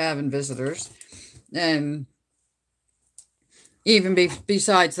or having visitors. And even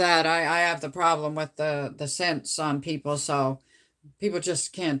besides that, I have the problem with the scents on people, so people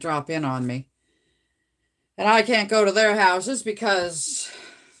just can't drop in on me. And I can't go to their houses because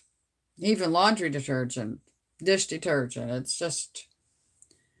even laundry detergent, dish detergent, it's just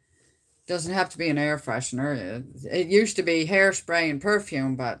doesn't have to be an air freshener. It used to be hairspray and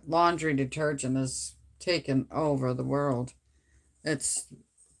perfume, but laundry detergent has taken over the world. It's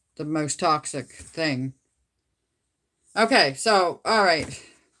the most toxic thing. Okay, so, all right.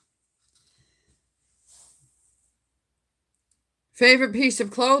 Favorite piece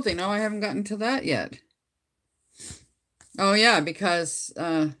of clothing? Oh, I haven't gotten to that yet. Oh, yeah, because,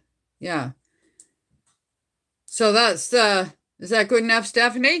 yeah. So that's, is that good enough,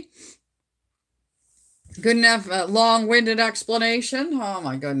 Stephanie? Good enough, long-winded explanation? Oh,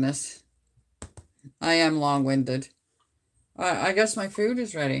 my goodness. I am long-winded. I guess my food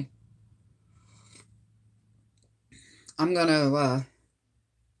is ready. I'm going to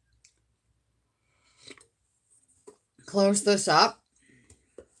close this up.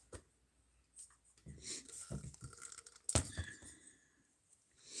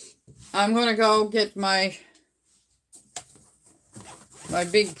 I'm going to go get my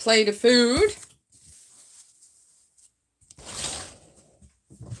big plate of food.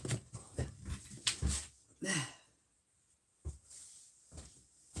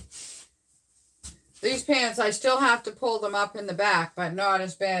 These pants, I still have to pull them up in the back, but not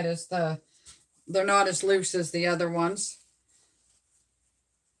as bad as they're not as loose as the other ones.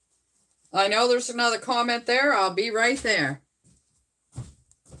 I know there's another comment there. I'll be right there.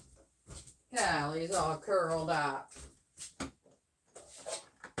 Callie's all curled up.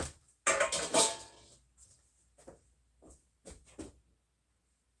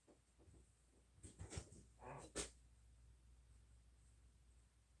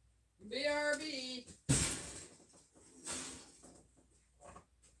 BRB.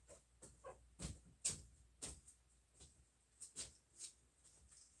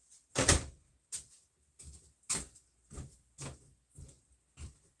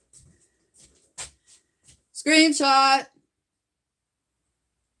 Screenshot.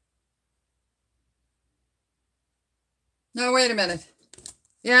 No, wait a minute.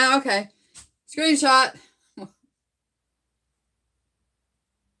 Yeah, okay. Screenshot.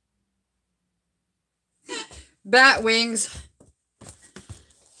 Bat wings.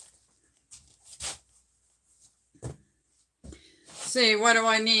 Let's see, what do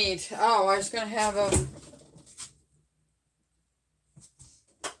I need? Oh, I was going to have a...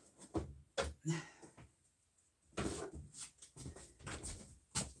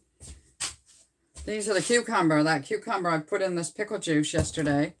 These are the cucumber. That cucumber I put in this pickle juice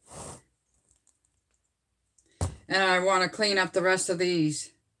yesterday. And I want to clean up the rest of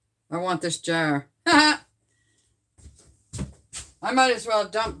these. I want this jar. I might as well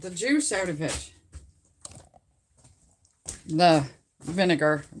dump the juice out of it. The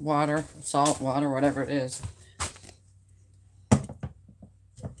vinegar, water, salt water, whatever it is.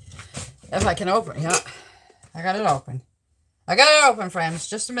 If I can open it. Yeah, I got it open. I got it open, friends.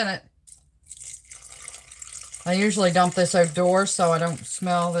 Just a minute. I usually dump this outdoors so I don't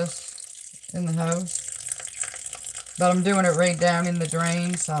smell this in the hose. But I'm doing it right down in the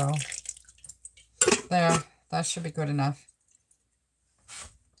drain, so there. That should be good enough.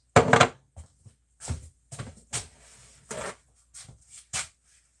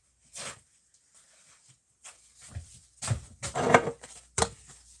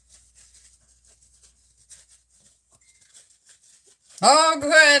 Oh,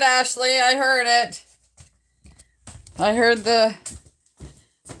 good, Ashley. I heard it. I heard the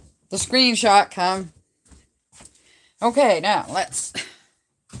screenshot come. Okay, now let's...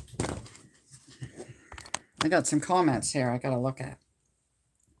 I got some comments here I gotta look at.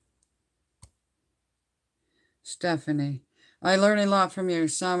 Stephanie. I learn a lot from you.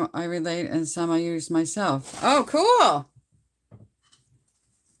 Some I relate and some I use myself. Oh, cool.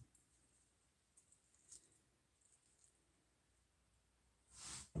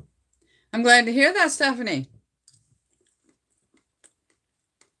 I'm glad to hear that, Stephanie.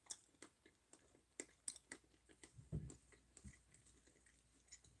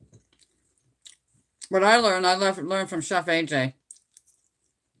 What I learned from Chef AJ.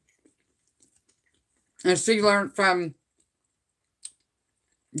 And she learned from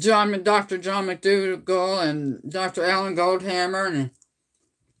Dr. John McDougall and Dr. Alan Goldhammer and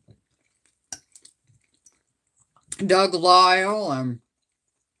Doug Lyle and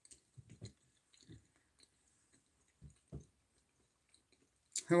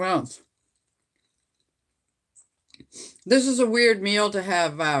who else? This is a weird meal to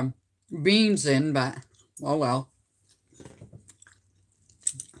have beans in, but oh well.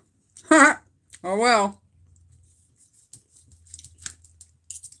 Oh well.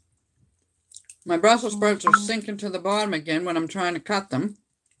 My Brussels sprouts are sinking to the bottom again when I'm trying to cut them.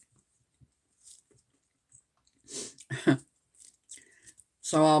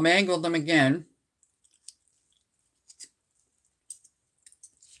 So I'll mangle them again.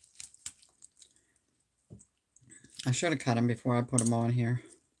 I should have cut them before I put them on here.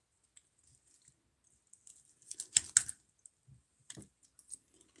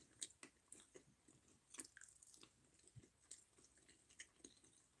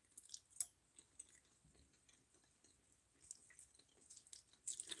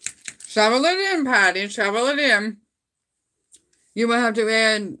 Shovel it in, Patty. Shovel it in. You will have to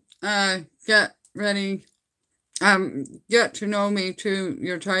add, get ready, get to know me to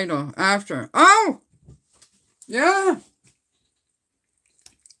your title after. Oh! Yeah.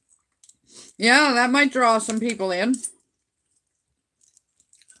 Yeah, that might draw some people in.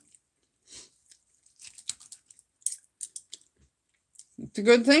 It's a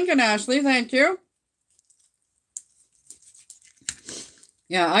good thinking, Ashley. Thank you.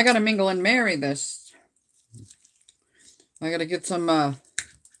 Yeah, I got to mingle and marry this. I got to get some, my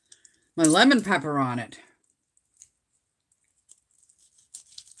lemon pepper on it.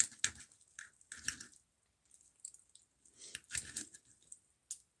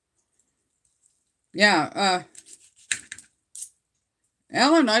 Yeah,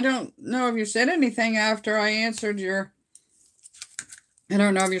 Ellen, I don't know if you said anything after I answered your... I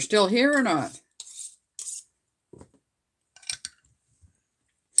don't know if you're still here or not.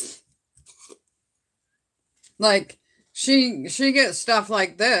 Like, she gets stuff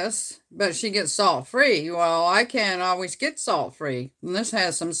like this, but she gets salt-free. Well, I can't always get salt-free. And this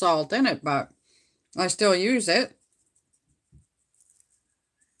has some salt in it, but I still use it.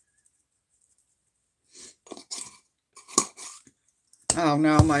 Oh,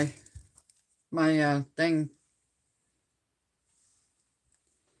 no, my thing.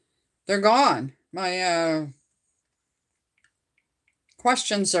 They're gone. My,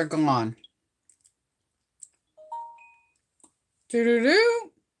 questions are gone.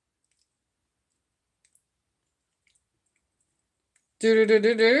 Do-do-do.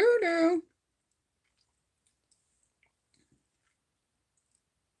 Do-do-do-do-do-do.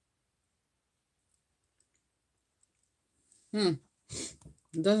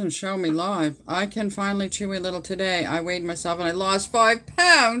 It doesn't show me live. I can finally chew a little today. I weighed myself and I lost 5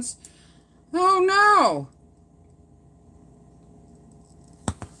 pounds. Oh, no.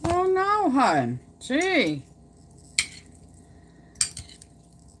 Oh, no, hon. Gee.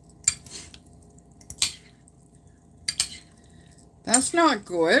 That's not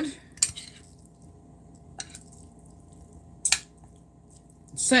good.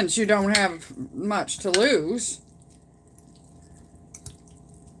 Since you don't have much to lose.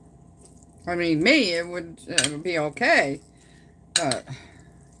 I mean, me, it would be okay. But...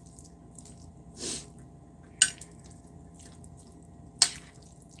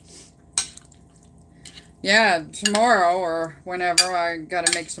 Yeah, tomorrow or whenever I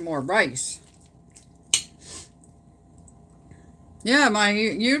gotta make some more rice. Yeah, my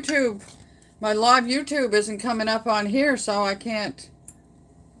YouTube, my live YouTube isn't coming up on here, so I can't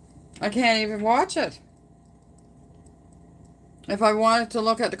even watch it. If I wanted to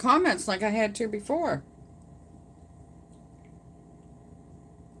look at the comments like I had to before.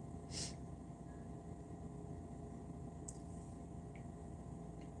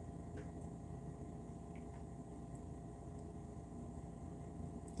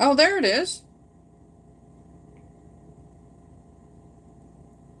 Oh, there it is.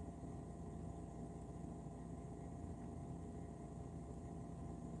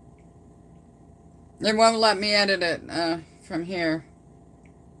 It won't let me edit it from here.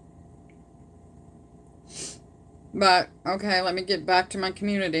 But, okay, let me get back to my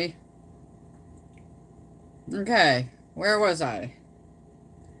community. Okay, where was I?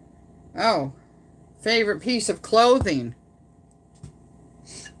 Oh, favorite piece of clothing.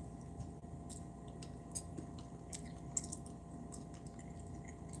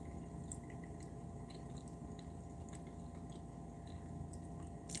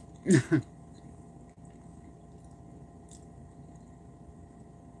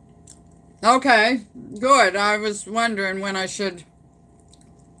 Okay, good. I was wondering when I should...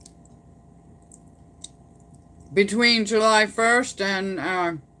 Between July 1st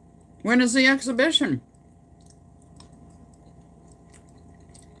and... when is the exhibition?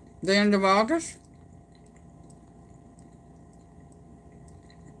 The end of August?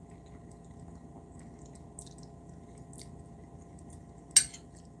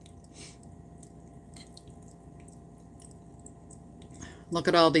 Look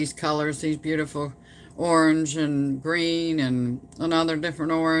at all these colors, these beautiful orange and green and another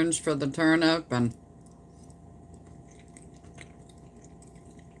different orange for the turnip and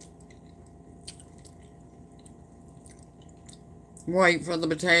white for the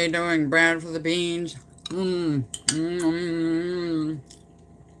potato and brown for the beans.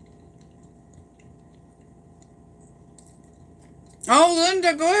 Oh,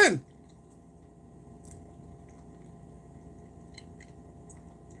 Linda, good.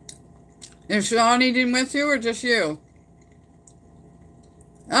 Is Sean eating with you or just you?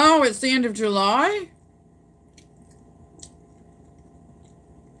 Oh, it's the end of July?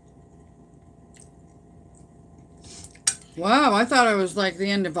 Wow, I thought it was like the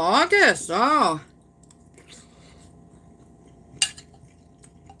end of August. Oh.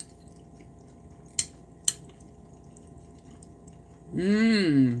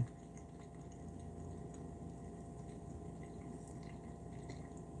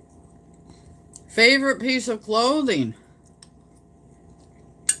 Favorite piece of clothing?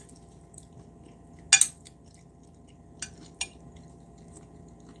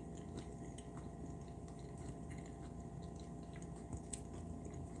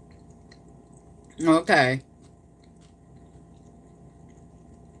 Okay.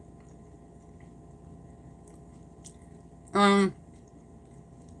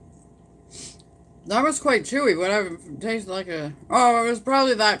 That was quite chewy. Whatever tastes like a... Oh, it was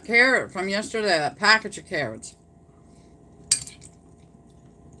probably that carrot from yesterday, that package of carrots.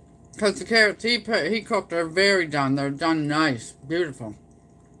 Because the carrots he cooked are very done. They're done nice. Beautiful.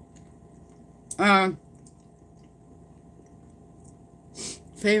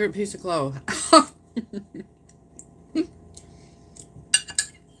 Favorite piece of clothes?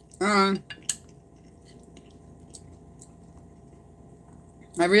 I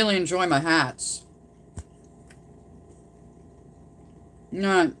really enjoy my hats.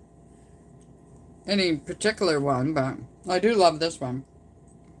 Not any particular one, but I do love this one.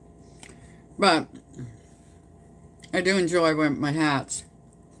 But I do enjoy wearing my hats.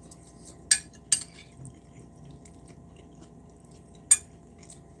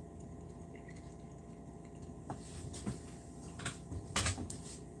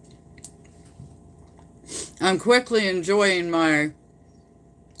 I'm quickly enjoying my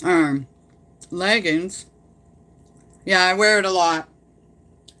leggings. Yeah, I wear it a lot.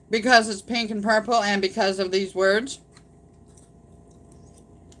 Because it's pink and purple and because of these words.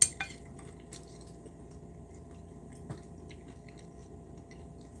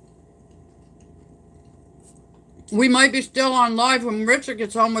 We might be still on live when Richard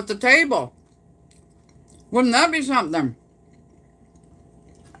gets home with the table. Wouldn't that be something?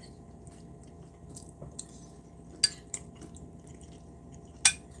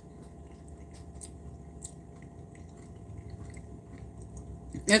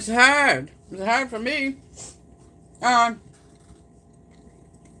 It's hard. It's hard for me. That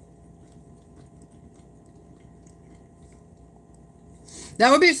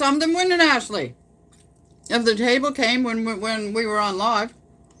would be something, wouldn't it, Ashley? If the table came when we were on live.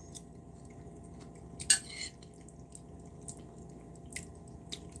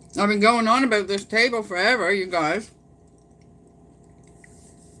 I've been going on about this table forever, you guys.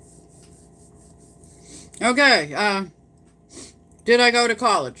 Okay, did I go to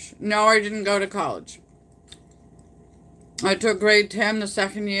college? No, I didn't go to college. I took grade 10 the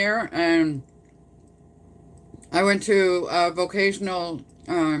second year, and I went to a vocational,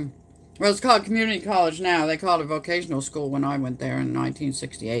 well, it's called community college now. They called it vocational school when I went there in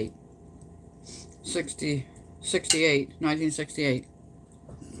 1968. 1968.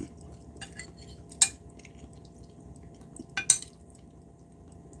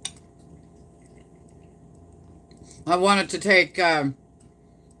 I wanted to take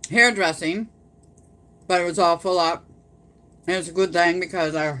hairdressing, but it was all full up. And it's a good thing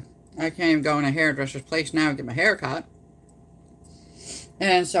because I can't even go in a hairdresser's place now and get my hair cut.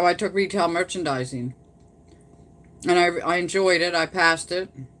 And so I took retail merchandising. And I enjoyed it. I passed it.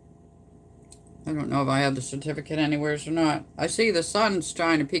 I don't know if I have the certificate anywhere or not. I see the sun's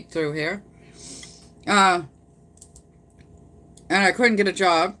trying to peek through here. And I couldn't get a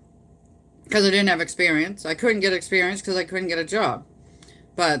job because I didn't have experience. I couldn't get experience because I couldn't get a job.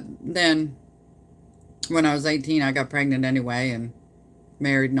 But then, when I was 18, I got pregnant anyway and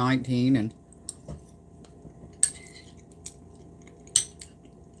married 19. And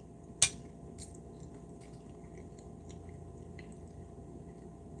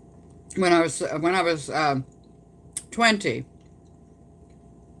when I was 20,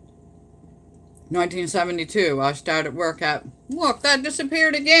 1972, I started work at, look, that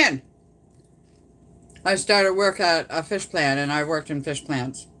disappeared again. I started work at a fish plant, and I worked in fish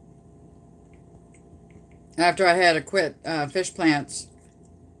plants. After I had to quit fish plants,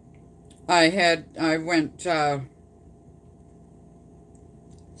 I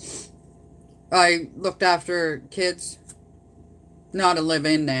looked after kids, not a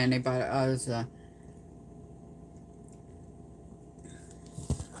live-in nanny, but I was,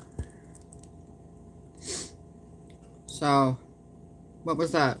 so, what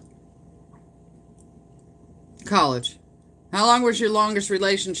was that? College. How long was your longest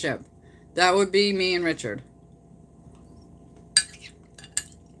relationship? That would be me and Richard.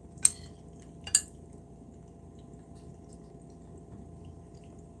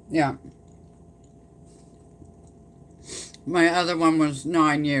 Yeah. My other one was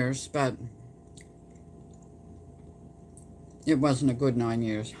 9 years, but it wasn't a good 9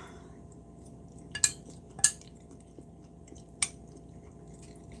 years.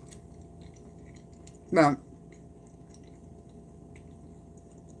 But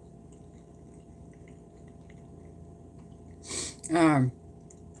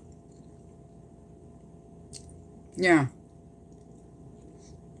yeah.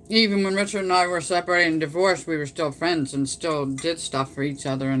 Even when Richard and I were separated and divorced, we were still friends and still did stuff for each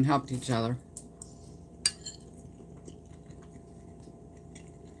other and helped each other.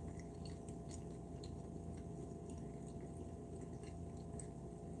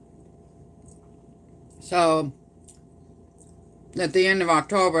 So, at the end of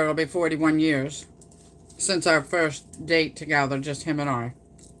October, it'll be 41 years since our first date together, just him and I.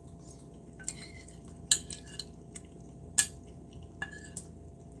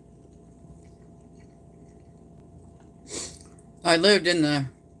 I lived in the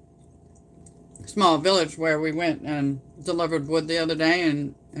small village where we went and delivered wood the other day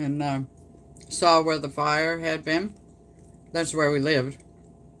and saw where the fire had been. That's where we lived.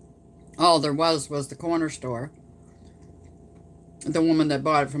 All there was the corner store. The woman that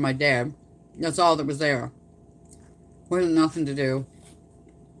bought it for my dad. That's all that was there. Wasn't nothing to do.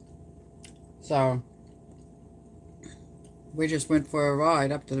 So, we just went for a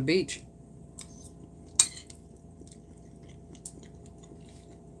ride up to the beach.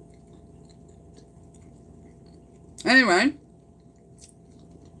 Anyway,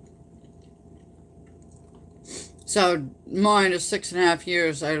 so mine is 6.5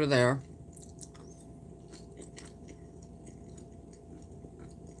 years out of there.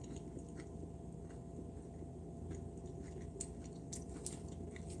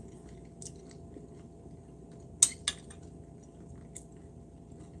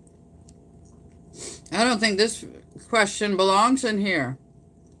 I don't think this question belongs in here.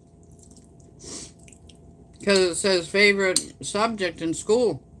 Because it says favorite subject in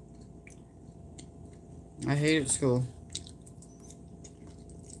school. I hated school.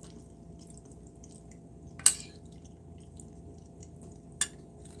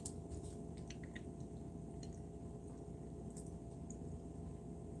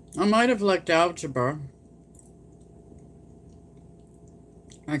 I might have liked algebra.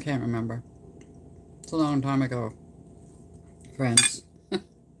 I can't remember. It's a long time ago, friends.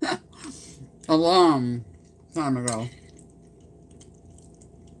 A long time ago.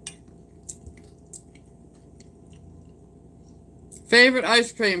 Favorite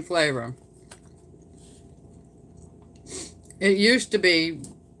ice cream flavor? It used to be,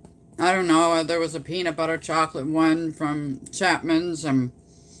 I don't know, there was a peanut butter chocolate one from Chapman's and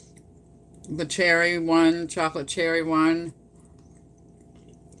the cherry one, chocolate cherry one.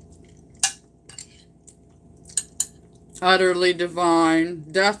 Utterly Divine,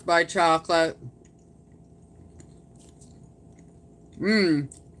 Death by Chocolate.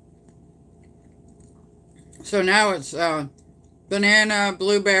 So now it's banana,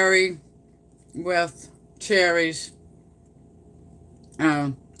 blueberry with cherries.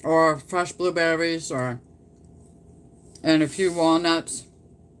 Or fresh blueberries, and a few walnuts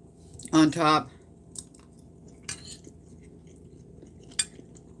on top.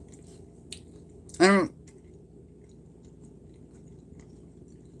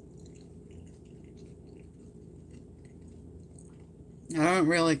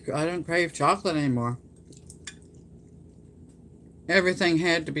 I don't crave chocolate anymore. Everything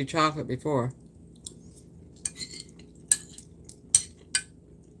had to be chocolate before.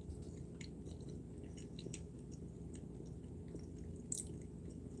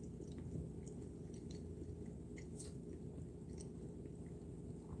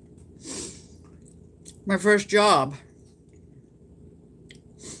 My first job.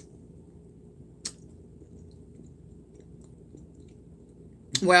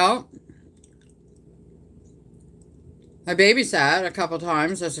 Well, I babysat a couple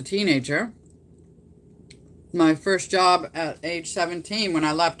times as a teenager. My first job at age 17 when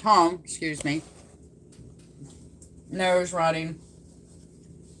I left home, excuse me, nose running,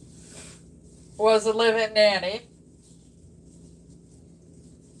 was a live-in nanny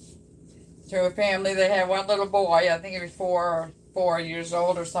to a family. They had one little boy, I think he was 4 years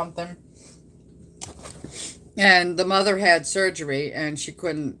old or something. And the mother had surgery and she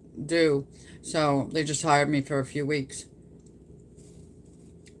couldn't do, so they just hired me for a few weeks.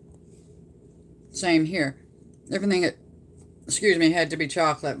 Same here. Everything, excuse me, had to be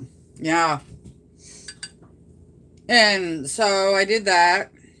chocolate. Yeah. And so I did that.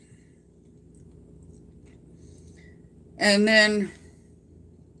 And then,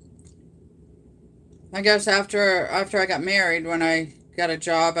 I guess after I got married, when I got a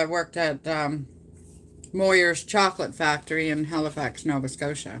job, I worked at Moyer's Chocolate Factory in Halifax, Nova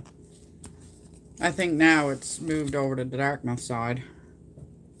Scotia. I think now it's moved over to the Dartmouth side.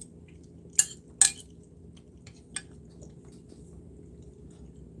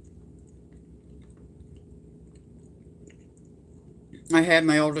 I had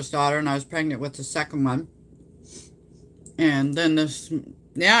my oldest daughter and I was pregnant with the second one. And then this,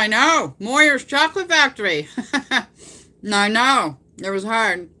 yeah, I know, Moyer's Chocolate Factory. I know, it was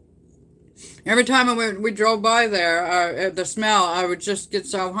hard. Every time we drove by there, the smell, I would just get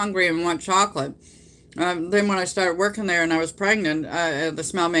so hungry and want chocolate. Then when I started working there and I was pregnant, the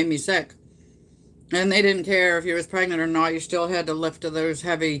smell made me sick. And they didn't care if you was pregnant or not. You still had to lift those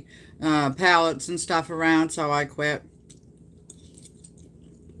heavy pallets and stuff around, so I quit.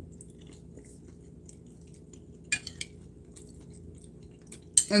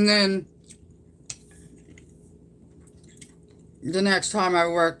 And then the next time I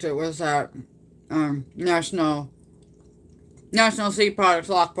worked, it was at National Seed Products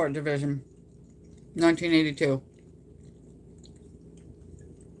Lockport Division, 1982.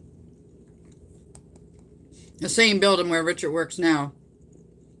 The same building where Richard works now,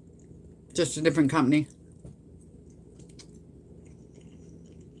 just a different company.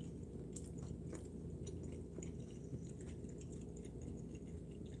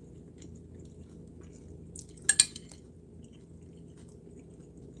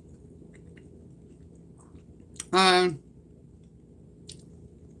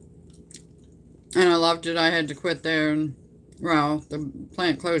 And I loved it. I had to quit there, and, well, the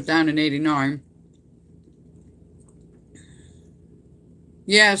plant closed down in '89.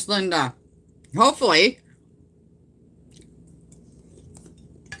 Yes, Linda. Hopefully.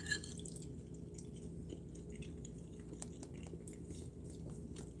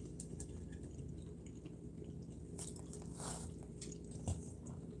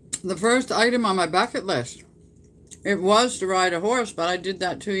 The first item on my bucket list, it was to ride a horse, but I did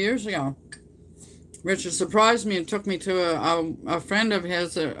that 2 years ago. Richard surprised me and took me to a friend of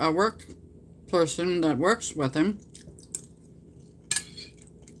his, a work person that works with him.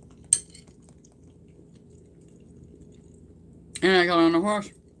 And I got on a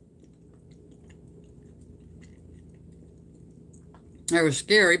horse. It was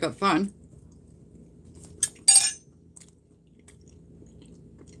scary, but fun.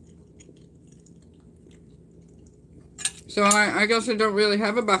 So I guess I don't really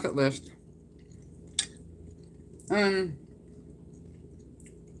have a bucket list. I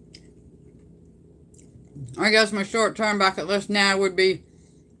guess my short-term bucket list now would be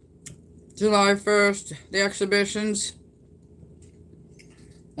July 1st, the exhibitions.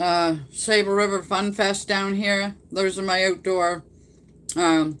 Sable River Fun Fest down here. Those are my outdoor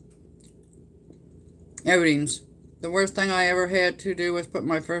outings. The worst thing I ever had to do was put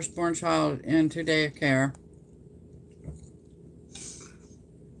my firstborn child into daycare.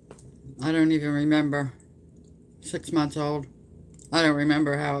 I don't even remember. 6 months old. I don't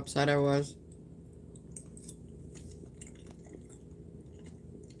remember how upset I was.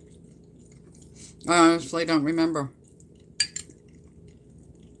 I honestly don't remember.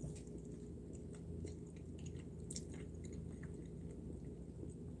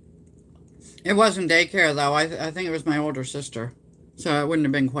 It wasn't daycare, though. I think it was my older sister. So it wouldn't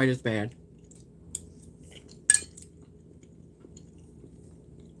have been quite as bad.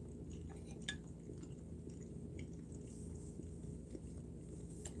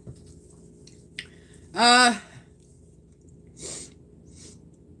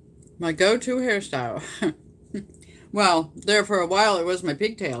 My go-to hairstyle. Well, there for a while it was my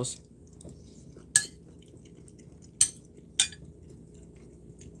pigtails.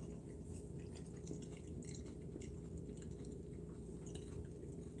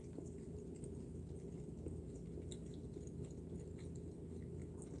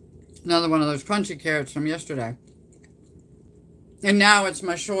 Another one of those crunchy carrots from yesterday. And now it's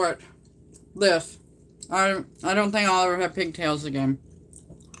my short list. I don't think I'll ever have pigtails again.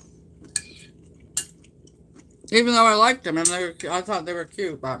 Even though I liked them and I thought they were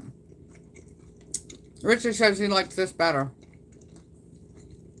cute, but Richard says he likes this better.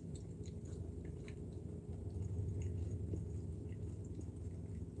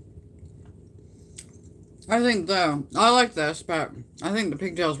 I like this, but I think the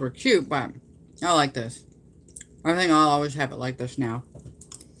pigtails were cute, but I like this. I think I'll always have it like this now.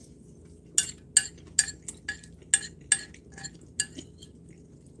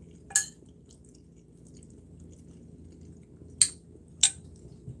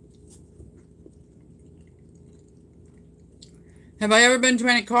 Have I ever been to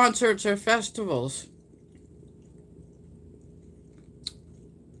any concerts or festivals?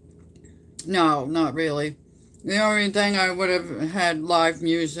 No, not really. The only thing I would have had live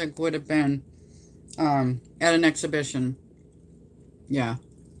music would have been at an exhibition. Yeah.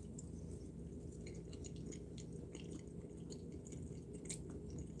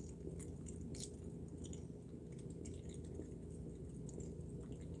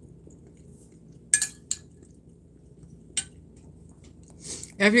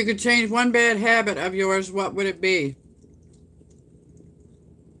 If you could change one bad habit of yours, what would it be?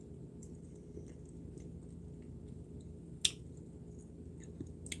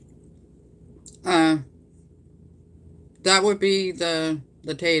 That would be the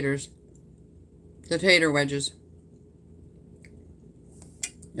taters. The tater wedges.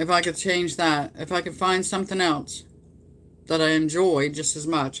 If I could change that. If I could find something else that I enjoy just as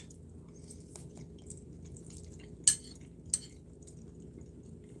much.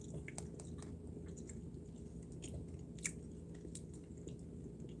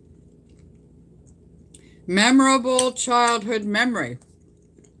 Memorable childhood memory.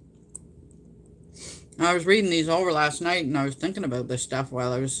 I was reading these over last night and I was thinking about this stuff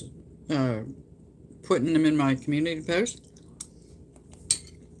while I was putting them in my community post.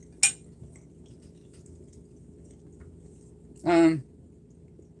 I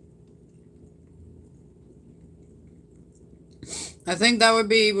think that would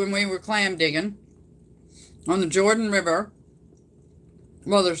be when we were clam digging on the Jordan River.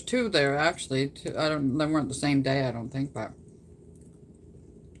 Well, there's two there actually. They weren't the same day, I don't think, but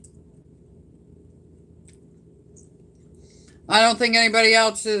I don't think anybody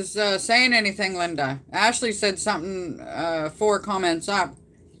else is saying anything, Linda. Ashley said something 4 comments up.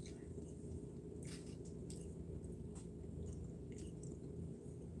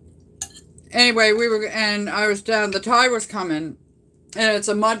 Anyway, I was down, the tide was coming, and it's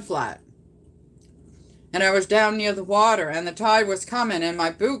a mud flat. And I was down near the water, and the tide was coming, and my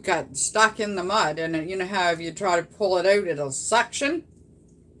boot got stuck in the mud. And you know how if you try to pull it out, it'll suction?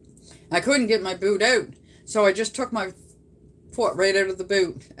 I couldn't get my boot out. So I just took my foot right out of the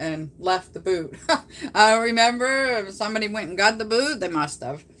boot and left the boot. I don't remember if somebody went and got the boot. They must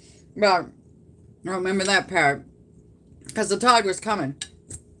have. But I don't remember that part. Because the tide was coming.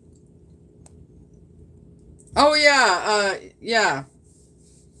 Oh, yeah. Yeah.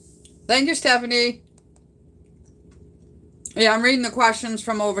 Thank you, Stephanie. Yeah, I'm reading the questions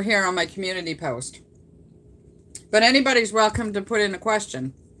from over here on my community post. But anybody's welcome to put in a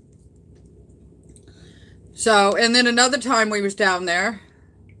question. So, and then another time we was down there.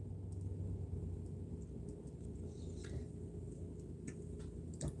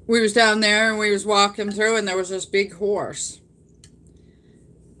 We was down there and we was walking through and there was this big horse.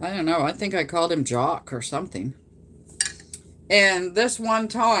 I don't know. I think I called him Jock or something. And this one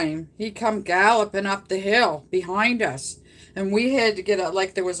time, he come galloping up the hill behind us. And we had to get out,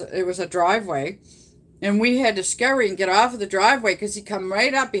 like it was a driveway. And we had to scurry and get off of the driveway because he come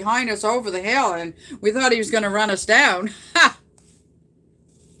right up behind us over the hill. And we thought he was going to run us down. Ha!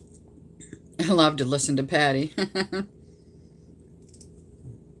 I love to listen to Patty.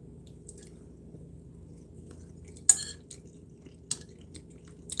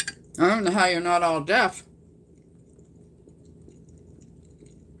 I don't know how you're not all deaf.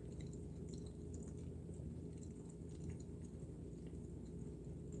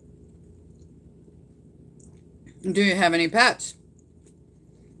 Do you have any pets?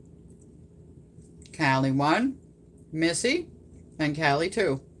 Callie1, Missy, and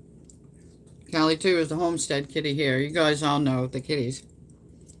Callie2. Callie2 is the homestead kitty here. You guys all know the kitties.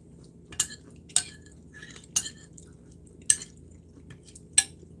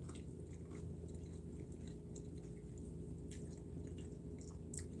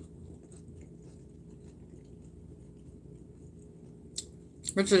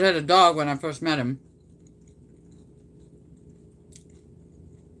 Richard had a dog when I first met him.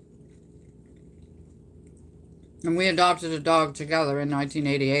 And we adopted a dog together in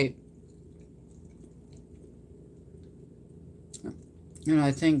 1988. And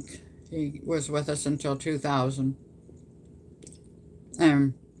I think he was with us until 2000.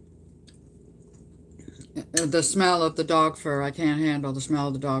 And the smell of the dog fur, I can't handle the smell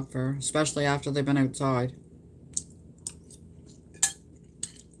of the dog fur, especially after they've been outside.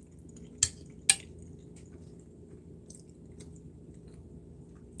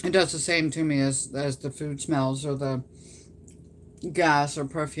 It does the same to me as the food smells or the gas or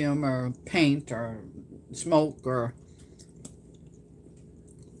perfume or paint or smoke or...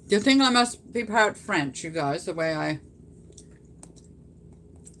 Do you think I must be part French, you guys, the way I...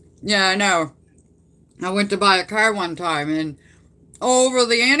 Yeah, I know. I went to buy a car one time and over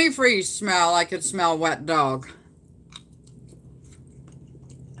the antifreeze smell, I could smell wet dog.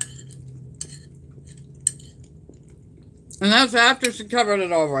 And that's after she covered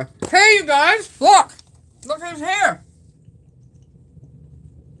it over. Hey, you guys, look! Look at his hair.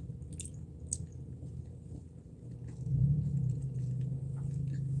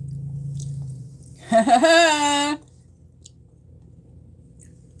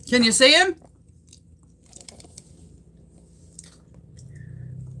 Can you see him?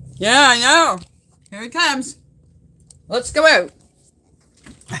 Yeah, I know. Here he comes. Let's go out.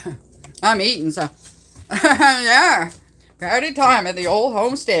 I'm eating, so... Yeah. Party time at the old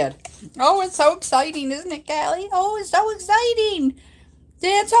homestead. Oh, it's so exciting, isn't it, Callie? Oh, it's so exciting.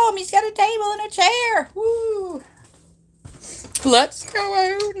 Dad's home. He's got a table and a chair. Woo. Let's go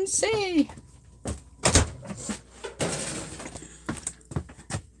out and see.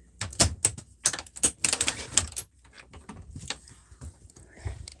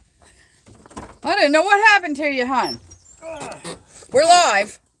 I didn't know what happened to you, hon. We're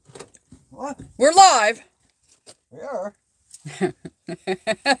live. What? We're live. We are. What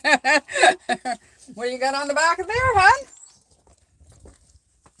do you got on the back of there, hon?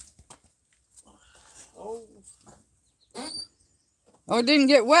 Oh. Oh, it didn't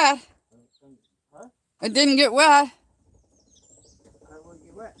get wet. Huh? It didn't get wet. How would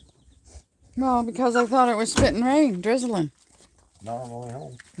you wet? Well, because I thought it was spitting rain, drizzling. No, I'm only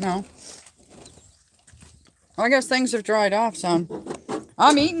home. No. Well, I guess things have dried off some.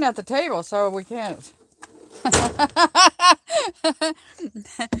 I'm eating at the table, so we can't.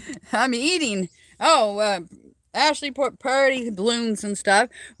 I'm eating. Oh, Ashley put party balloons and stuff.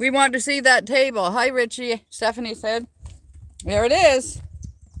 We want to see that table. Hi, Richie. Stephanie said. There it is.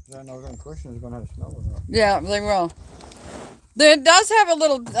 Yeah, no, them cushions are going to have smell of that. Yeah, they will. It does have a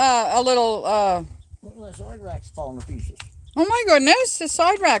little, Look at the side racks falling to pieces. Oh my goodness, the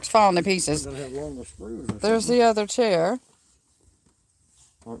side rack's falling to pieces. They're going to have longer screws or There's something. the other chair.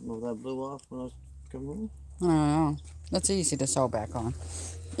 I don't know if that blew off when I was coming home. I don't know. That's easy to sew back on.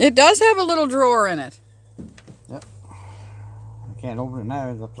 It does have a little drawer in it. Yep. I can't open it now,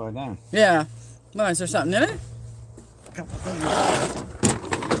 it's upside down. Yeah. Well, is there something in it? A couple of things.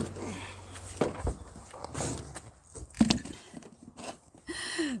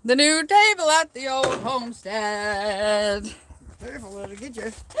 The new table at the old homestead. Careful, it'll get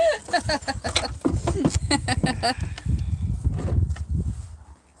you.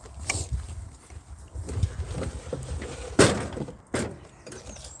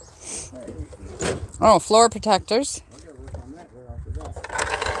 Oh, floor protectors. I gotta work on that right after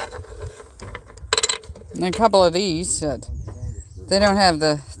that. And a couple of these. They don't have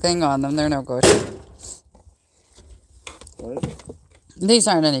the thing on them. They're no good. What is it? These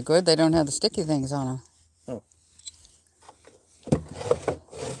aren't any good. They don't have the sticky things on them. Oh.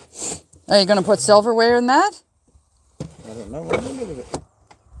 Are you going to put silverware in that? I don't know what to do with it.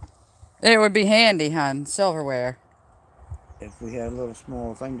 It would be handy, hon. Silverware. If we had a little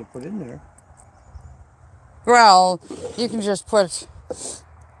small thing to put in there. Well, you can just put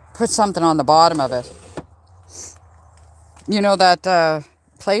something on the bottom of it. You know that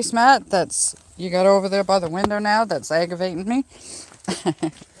placemat that's you got over there by the window now that's aggravating me?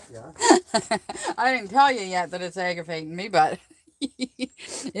 Yeah. I didn't tell you yet that it's aggravating me, but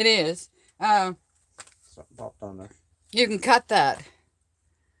it is. Something popped on there. You can cut that.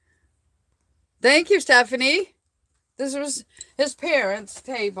 Thank you, Stephanie. This was his parents'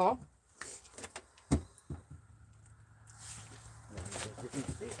 table.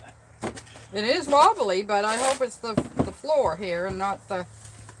 It is wobbly, but I hope it's the floor here and not the...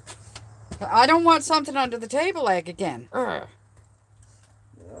 I don't want something under the table leg again. Urgh.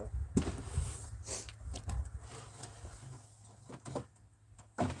 Yeah.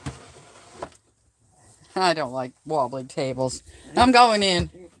 I don't like wobbly tables. I'm going in.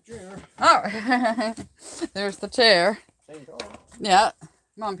 Oh, there's the chair. Same color. Yeah.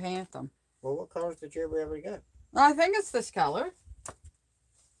 Mom painted them. Well, what color's the chair we ever got? I think it's this color.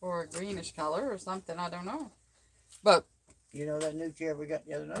 Or a greenish color or something. I don't know. But. You know that new chair we got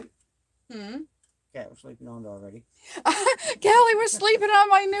the other night? Hmm. Cat was sleeping on it already. Callie was sleeping on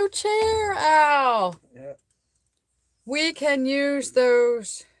my new chair. Ow. Yeah. We can use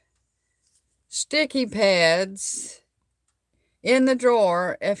those sticky pads in the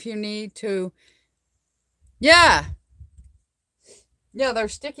drawer if you need to. Yeah. Yeah,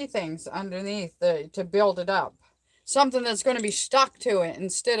 there's sticky things underneath to build it up. Something that's going to be stuck to it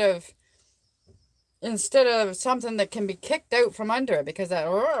instead of something that can be kicked out from under it because that.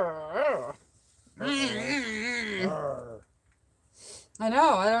 I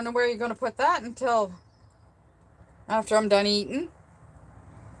know. I don't know where you're going to put that until after I'm done eating.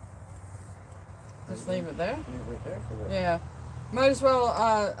 Just leave it there. Yeah. Might as well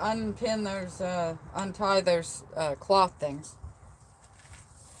unpin those, untie those cloth things.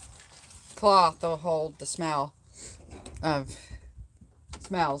 Cloth will hold the smell of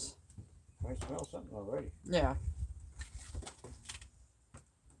smells. I smell something already. Yeah.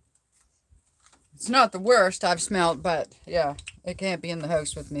 It's not the worst I've smelled, but yeah, it can't be in the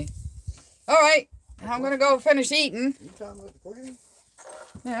house with me. All right, I'm going to go finish eating. You talking about the cushion?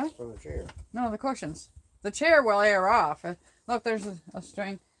 Yeah. Or the chair? No, the cushions. The chair will air off. Look, there's a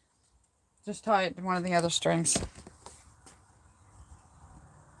string. Just tie it to one of the other strings.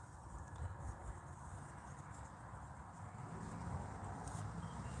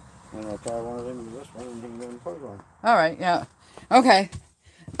 And I'll tie one of them to this one and then put it on. All right, yeah. Okay.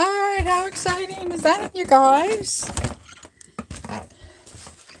 All right, how exciting is that, you guys?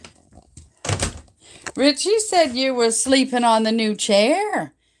 Richie said you were sleeping on the new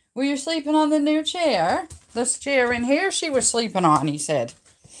chair. Were you sleeping on the new chair? This chair in here she was sleeping on, he said.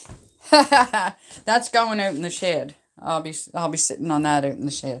 That's going out in the shed. I'll be sitting on that out in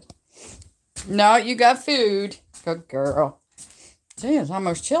the shed. No, you got food. Good girl. Gee, it's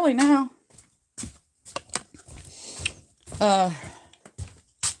almost chilly now.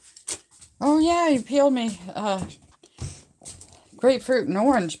 Oh yeah, you peeled me grapefruit and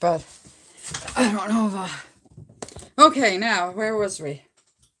orange, but I don't know if Okay, now, where was we?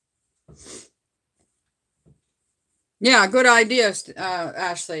 Yeah, good idea,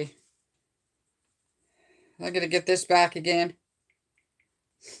 Ashley. I gotta get this back again.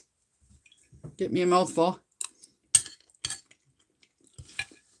 Get me a mouthful.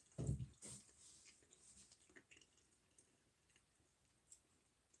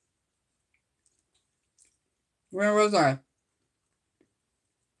 Where was I?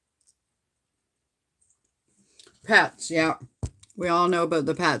 Pets, yeah. We all know about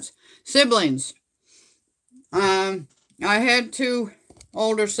the pets. Siblings. I had 2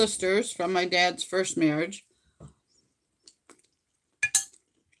 older sisters from my dad's first marriage.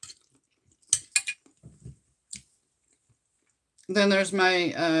 Then there's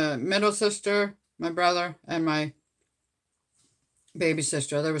my middle sister, my brother, and my baby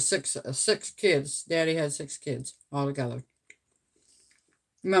sister. There were six kids. Daddy had 6 kids altogether.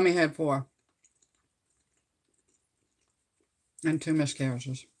 Mommy had 4. And 2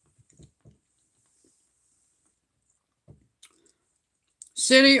 miscarriages.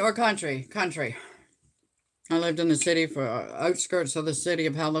 City or country? Country. I lived in the city for outskirts of the city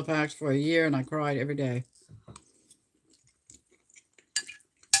of Halifax for a year, and I cried every day.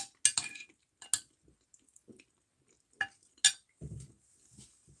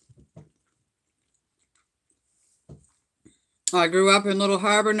 I grew up in Little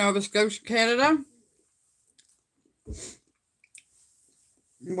Harbor, Nova Scotia, Canada,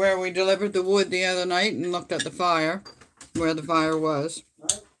 where we delivered the wood the other night and looked at the fire, where the fire was.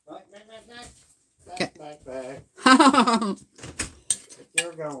 Back.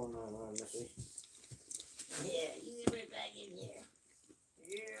 You're going on, Missy. Yeah, you get right back in here.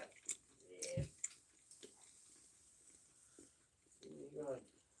 Yeah.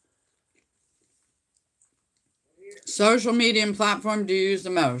 Social media platform do you use the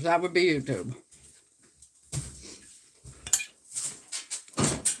most? That would be YouTube.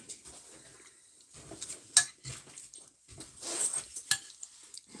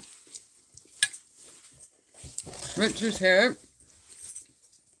 Rich is here.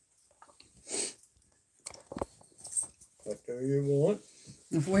 What do you want?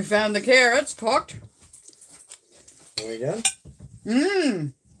 If we found the carrots cooked. Are we done?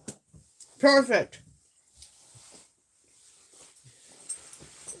 Mmm. Perfect.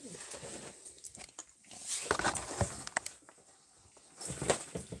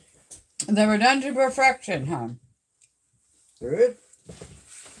 They were done to perfection, huh? Good.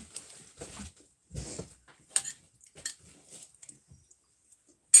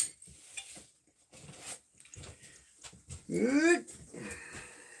 Good.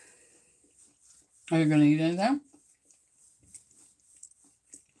 Are you going to eat anything?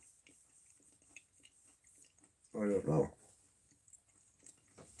 I don't know.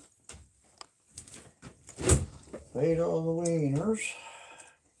 Ate all the wieners.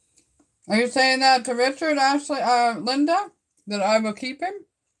 Are you saying that to Richard, Ashley, Linda? That I will keep him?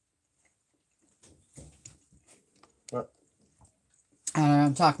 What?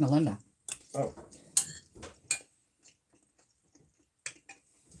 I'm talking to Linda. Oh.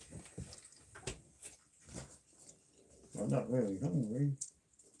 I'm not really hungry.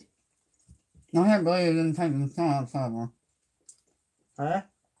 I can't believe you didn't take the sun outside more. Huh?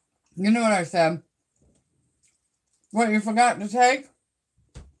 You know what I said. What you forgot to take?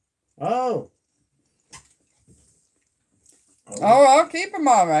 Oh. Oh, I'll keep him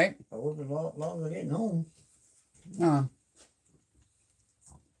all right. I worked a lot longer getting home. Oh.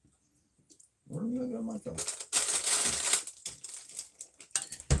 Where did I get my phone?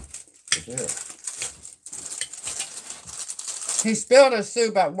 It's there. He spilled his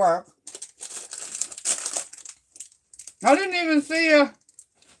soup at work. I didn't even see you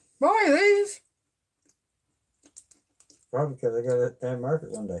buy these. Probably because I got it at Pan Market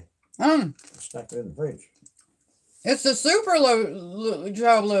one day. Stuck it in the fridge. It's the Super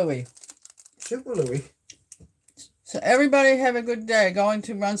Joe Louie. Super Louie. So everybody have a good day. Going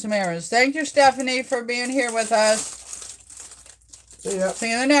to run some errands. Thank you, Stephanie, for being here with us. See ya. See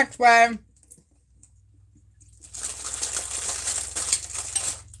you in the next one.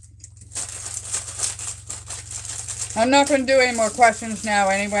 I'm not going to do any more questions now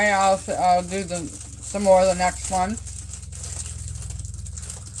anyway. I'll do some more of the next one.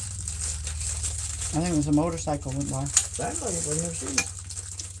 I think it was a motorcycle went by. Sounds like it, but I've never seen it.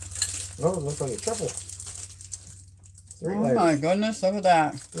 Oh, it looks like a couple. Three layers. My goodness, look at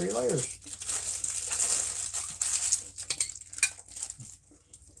that. 3 layers.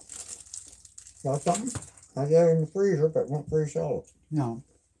 Got something? I got it in the freezer, but it won't freeze solid. No.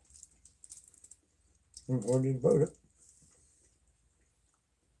 Where did you put it?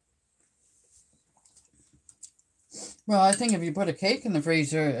 Well, I think if you put a cake in the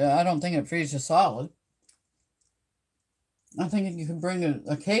freezer, I don't think it freezes solid. I think you can bring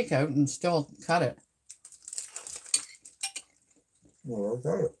a cake out and still cut it. Well, I'll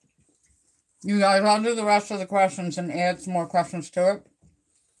cut it. You guys, I'll do the rest of the questions and add some more questions to it.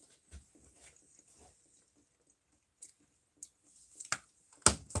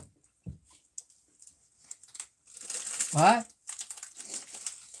 What?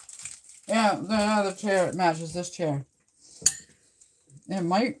 Yeah, the other chair, it matches this chair. It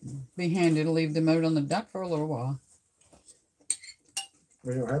might be handy to leave them out on the deck for a little while.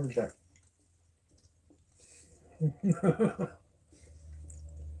 We don't have a deck.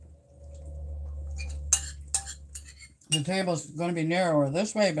 The table's going to be narrower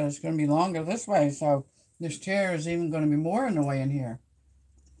this way, but it's going to be longer this way, so this chair is even going to be more in the way in here.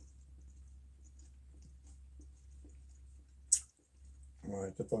 I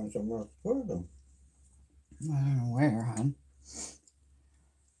have to find somewhere else to put them. I don't know where, hon.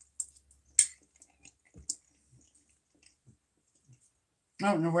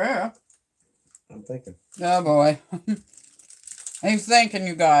 I don't know where. I'm thinking. Oh boy. He's thinking,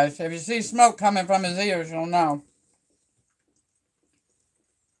 you guys. If you see smoke coming from his ears, you'll know.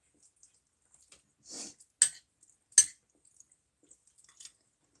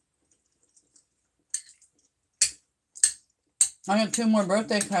 I got 2 more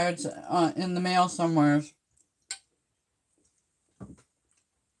birthday cards in the mail somewhere.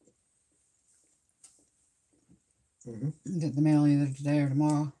 Get the mail either today or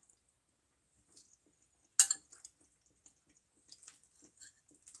tomorrow.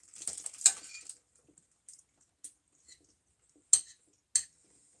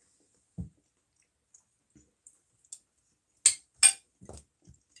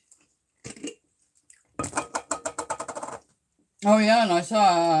 Oh yeah, and I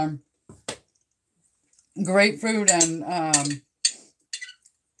saw grapefruit and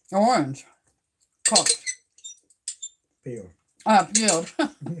orange cooked. Peeled. Peeled.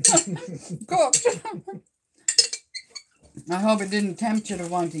 Cooked. I hope it didn't tempt you to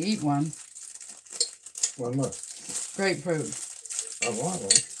want to eat one. One more. Grapefruit. I want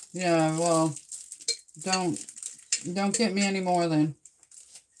one. Yeah, well, don't get me any more then.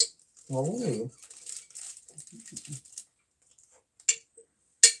 Well, we'll need them.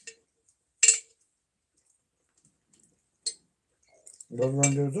 What are we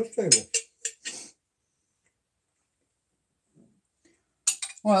going to do with this table?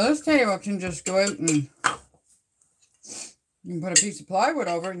 Well, this table can just go out and you can put a piece of plywood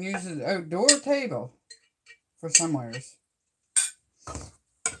over it and use it as an outdoor table for somewheres.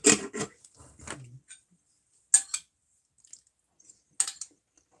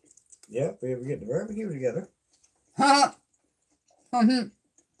 Yeah, if we ever get the barbecue together. Ha!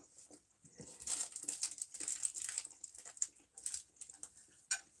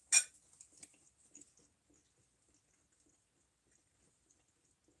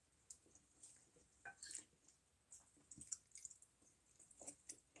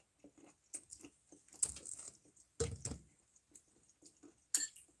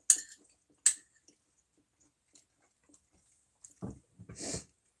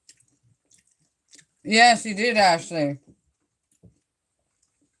 Yes, he did, Ashley.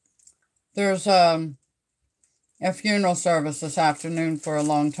 There's a funeral service this afternoon for a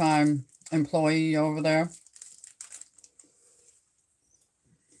long-time employee over there.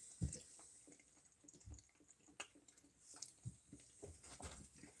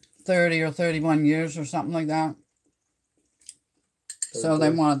 30 or 31 years or something like that. So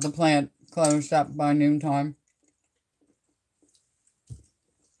they wanted the plant closed up by noontime.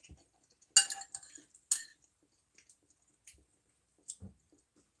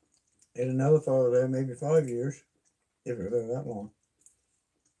 Had another fellow there, maybe 5 years, if it was there that long.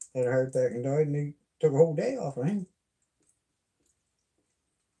 Had a heart attack and died, and he took a whole day off of him.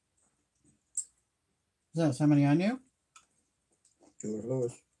 Is that somebody I knew? George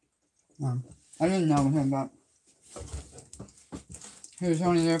Lewis. Oh, I didn't know him, but he was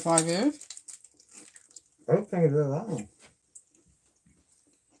only there 5 years? I don't think it was that long.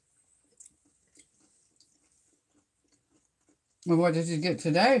 Well, what did you get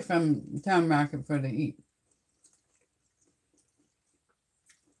today from Town Market for to eat?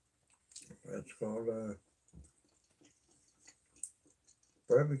 That's called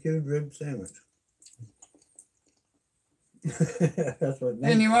barbecued rib sandwich. That's what.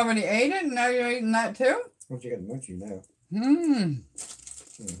 And you already ate it, and now you're eating that too? Well, you got munchies now.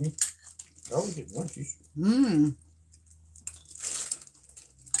 I always get munchies.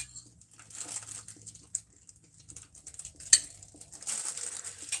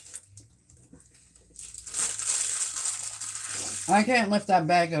 I can't lift that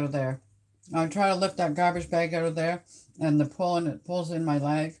bag out of there. I try to lift that garbage bag out of there, and it pulls in my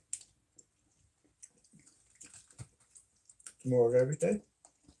leg. More garbage day?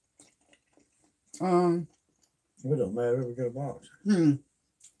 It don't matter, we got a box. And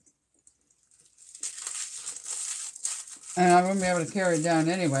I wouldn't be able to carry it down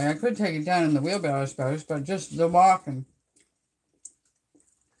anyway. I could take it down in the wheelbarrow, I suppose, but just the walking.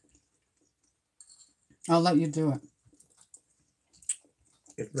 I'll let you do it.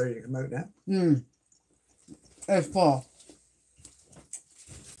 It's ready to come out now? It's full.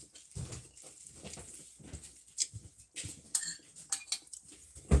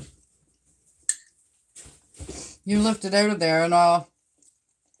 You lift it out of there and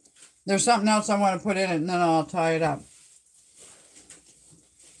there's something else I want to put in it and then I'll tie it up.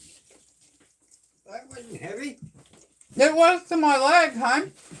 That wasn't heavy. It was to my leg,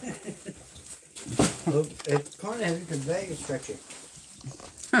 hon. Well, it's kind of heavy because the bag is stretchy.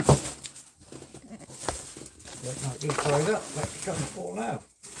 That might be tied up, like it's coming full now.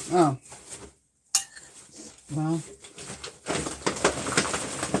 Oh. Well.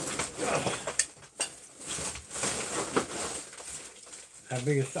 How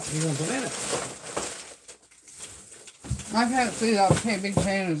big is something you want to put in it? I can't see that big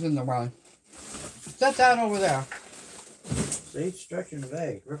pan is in the way. Set that over there. See, it's stretching the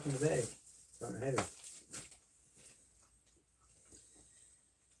bag, ripping the bag. Trying to heavy.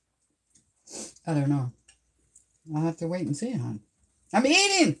 I don't know. I'll have to wait and see, hon. I'm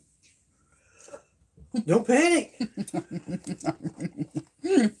eating! Don't panic!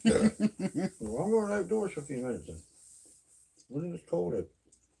 Well, I'm going outdoors for a few minutes then. Look at this cold out.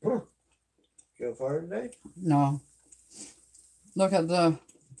 You have fire today? No. Look at the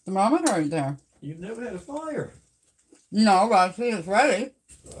thermometer right there. You've never had a fire. No, but I see it's ready.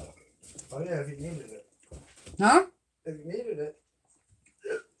 Oh yeah, if you needed it. Huh? If you needed it,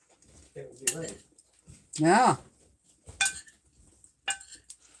 it would be ready. Yeah.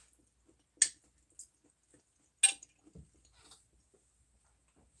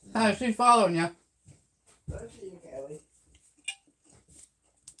 Hey, she's following you. I see you, Callie.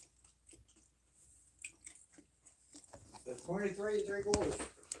 That's 23 3/4.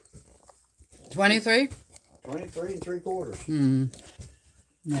 23? 23 3/4. Hmm.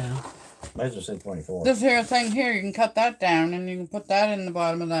 Yeah. Might as well say 24. This here thing here, you can cut that down and you can put that in the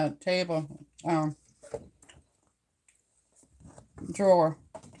bottom of that table. Drawer.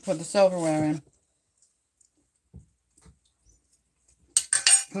 Put the silverware in.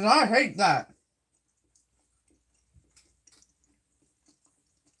 Because I hate that.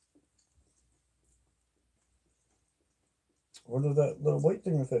 What does that little white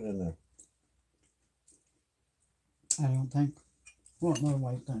thing fit in there? I don't think. What little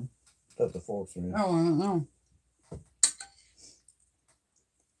white thing? That's the forks in it. Oh, I don't know.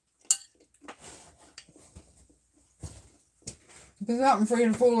 There's something for you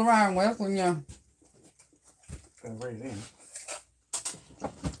to fool around with when you... Gonna breathe in.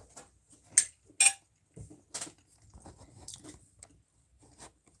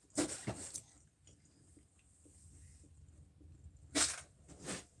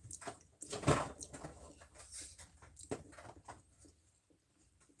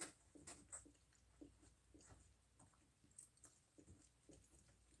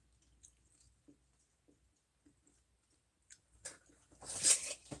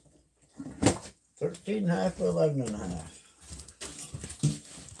 $13.5 for $11.5.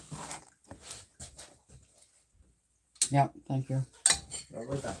 Yep, thank you. What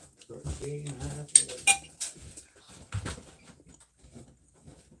was that? $13.5 for $11.5.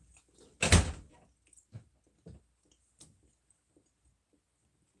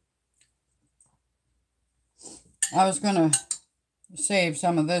 I was gonna save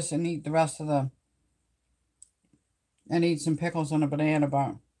some of this and eat the rest of the... and eat some pickles on a banana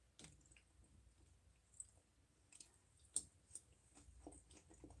bar.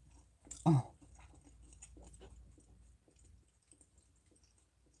 Oh.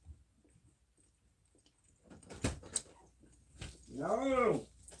 No.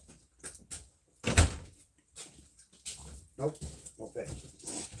 Nope. Okay.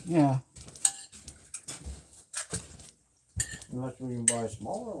 Yeah. Unless we can buy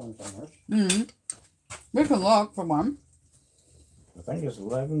smaller ones on this. Mm-hmm. We can look for one. I think it's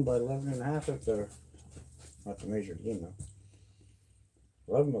 11 by 11.5 if they're not to measure it again though.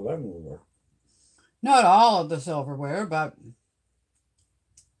 11 by 11 will work. Not all of the silverware, but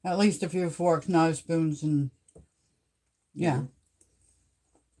at least a few forks, knives, spoons, and yeah.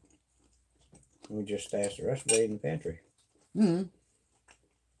 Mm-hmm. We just stash the rest away in the pantry. Mm-hmm.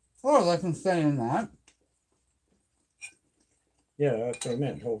 Or they can stay in that. Yeah, that's what I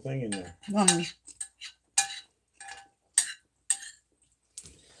meant. The whole thing in there. Well.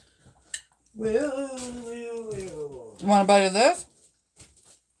 You want a bite of this?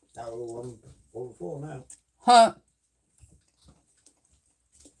 No, I'm over full now. Huh?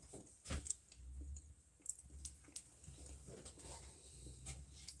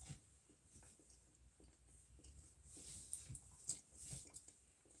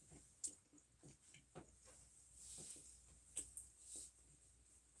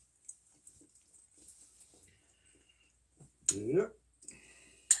 Yep.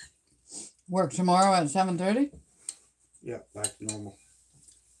 Work tomorrow at 7:30? Yep, back to normal.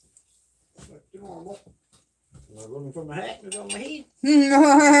 Back to normal. I'm looking for my hat and it's on my head.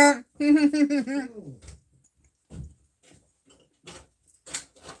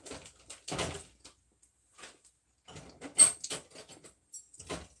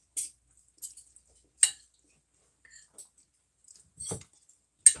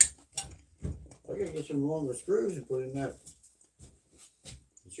 I gotta get some longer screws and put in that.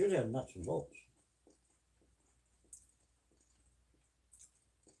 It should have nuts and bolts.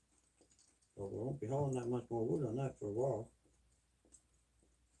 So we won't be hauling that much more wood on that for a while.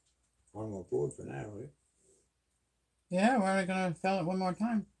 One more cord for now, right? Yeah, we're only going to fill it one more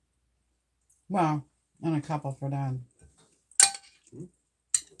time. Well, and a couple for Dad.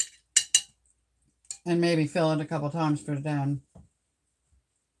 And maybe fill it a couple times for Dad.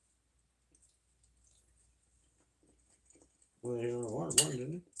 Well, he only wanted one,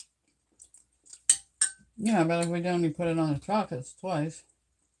 didn't he? Yeah, but if we only put it on the truck, it's twice.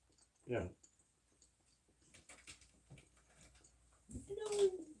 Yeah.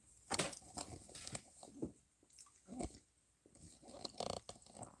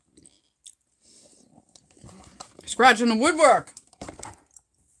 Scratching the woodwork.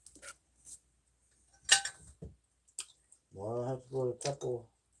 Well, I'll have to go to a couple.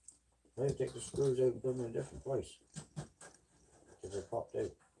 I have to take the screws out and put them in a different place. Because they popped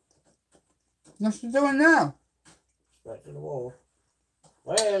out. What's she doing now? Scratching the wall.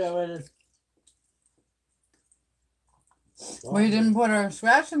 Wait a minute. Well, you didn't put a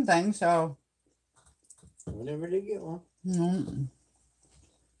scratching thing, so. We never did get one. Mm.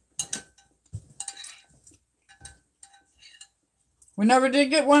 We never did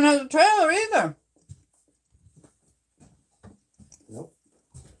get one at the trailer either. Nope.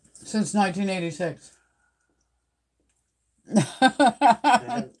 Since 1986.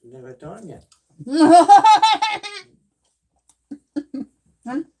 Never done yet.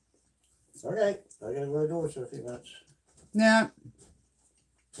 Okay, I gotta go indoors for a few minutes. Yeah.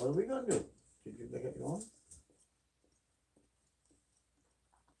 What are we gonna do? Did you make it going?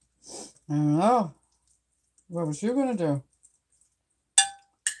 I don't know. What was you gonna do?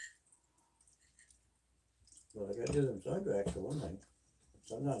 Well, I gotta do them side racks for one thing.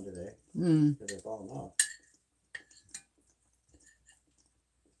 Sometime today. Mm. Because they're falling off.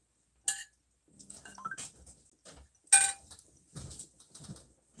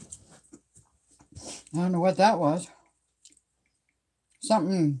 I don't know what that was.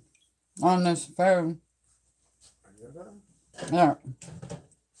 Something on this phone. Yeah.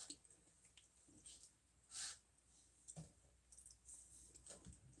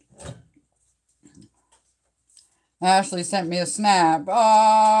 Ashley sent me a snap.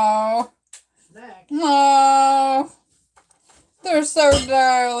 Oh. Snack. Oh. They're so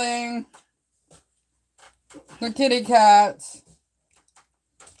darling. The kitty cats.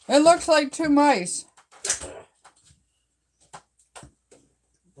 It looks like two mice.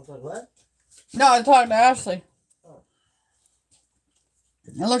 What? No, I talked to Ashley. Oh.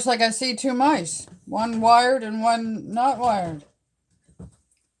 It looks like I see two mice. One wired and one not wired.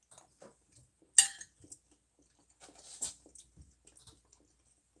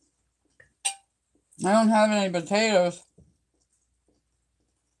 I don't have any potatoes.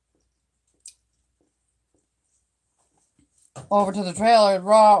 Over to the trailer,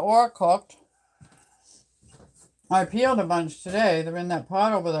 raw or cooked. I peeled a bunch today. They're in that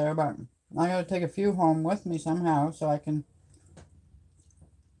pot over there, but I gotta take a few home with me somehow so I can.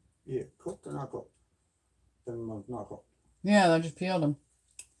 Yeah, cooked or not cooked? Them ones not cooked. Yeah, I just peeled them.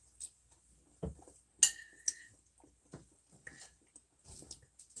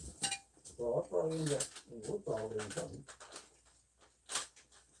 Well, I'll probably end up in woodpile doing something.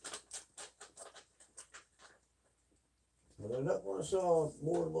 But I don't want to saw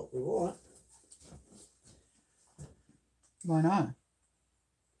more than what we want. Why not?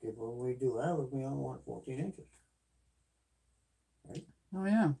 If we do ours, we only want 14 inches. Right? Oh,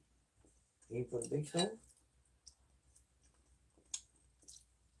 yeah. Even for the big stove?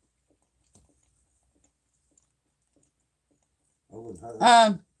 I wouldn't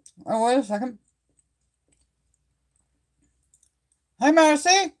hurt. Oh, wait a second. Hi,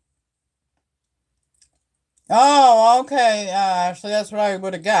 Marcy. Oh, okay, Ashley, that's what I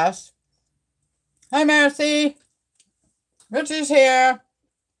would have guessed. Hi, Marcy. Richie's here.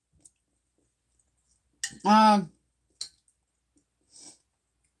 What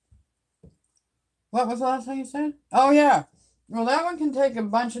was the last thing you said? Oh, yeah. Well, that one can take a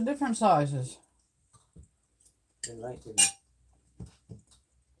bunch of different sizes. Enlighten.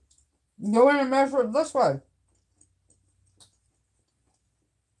 Go in and measure it this way.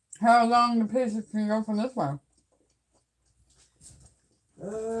 How long the pieces can go from this way?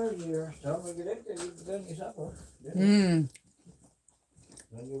 Oh, dear. Time to get into you've done your supper. Hmm.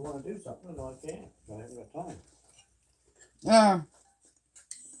 When you want to do something, I can't. I haven't got time. Yeah.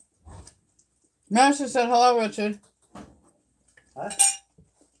 Mercy said hello, Richard. Huh?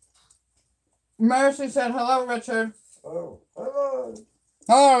 Mercy said hello, Richard. Oh, hello.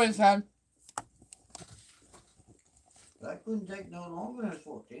 Hello, he said. That couldn't take no longer than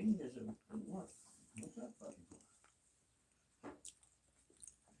 14. Is it what? What's that button for?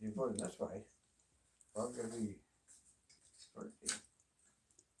 You put it this way. Probably gonna be 30.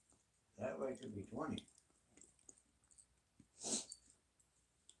 That way it could be 20.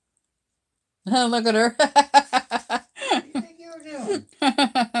 Look at her. What do you think you were doing?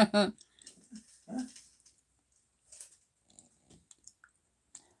 Huh?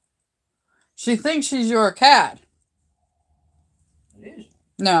 She thinks she's your cat. It is.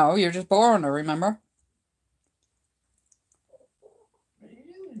 No, you're just boring her, remember? What are you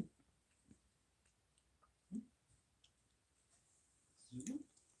doing?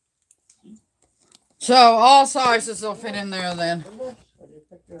 So all sizes will fit in there then. I just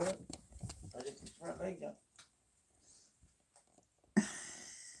picked her up. I just picked her leg up.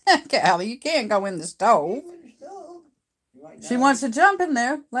 Callie, you can't go in the stove. She know. wants to jump in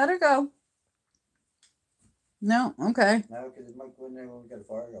there. Let her go. No? Okay. No, because it might go in there when we got a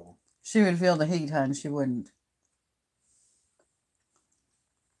fire going. She would feel the heat, hun. She wouldn't.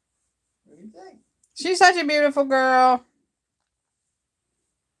 What do you think? She's such a beautiful girl.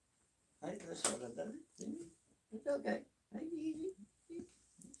 Hey, that's what I done. It's okay. Take it easy.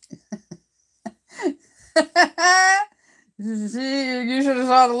 You should have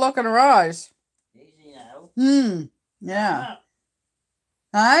saw the look in her eyes. Easy now. Yeah.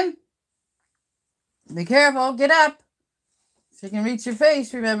 Hun? Be careful. Get up. She can reach your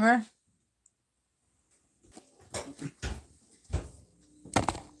face, remember?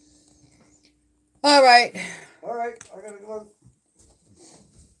 All right. All right, I gotta go.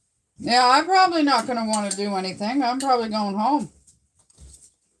 Yeah, I'm probably not going to want to do anything. I'm probably going home.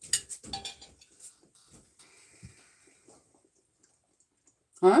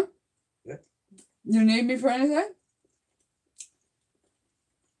 Huh? Yeah. You need me for anything?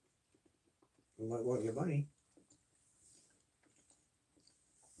 You might want your money.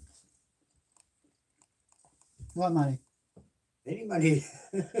 What money? Any money.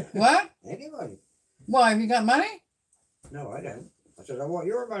 What? Any money. Why, have you got money? No, I don't. I said I want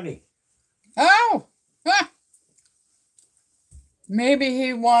your money. Oh! Huh. Maybe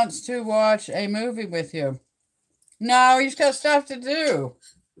he wants to watch a movie with you. No, he's got stuff to do.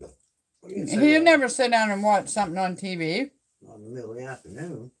 He'd never sit down and watch something on TV. Not in the middle of the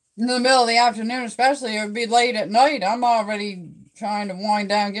afternoon. In the middle of the afternoon, especially, it would be late at night. I'm already trying to wind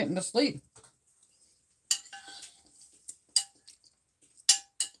down, getting to sleep.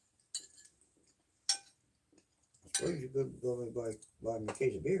 I suppose you could go and buy me a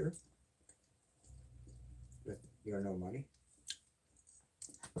case of beer. But you got no money.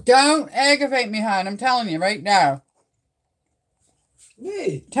 Don't aggravate me, hon. I'm telling you right now.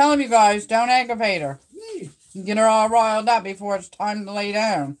 Me? Telling you guys, don't aggravate her. Me? Get her all riled up before it's time to lay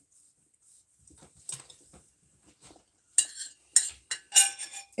down.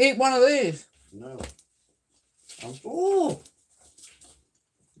 Eat one of these. No. I'm full.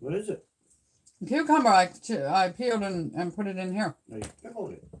 What is it? Cucumber, I peeled and put it in here. No, you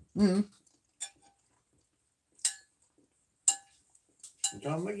pickled it. Mm-hmm. By the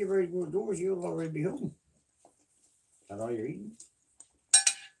time I get ready to go indoors, you'll already be home. Is that all you're eating?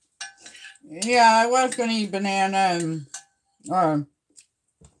 Yeah, I was going to eat banana and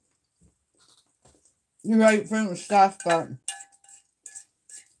grapefruit and stuff, but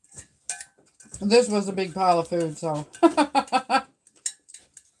this was a big pile of food, so.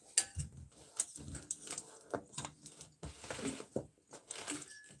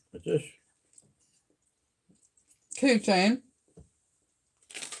 What's this? Keychain.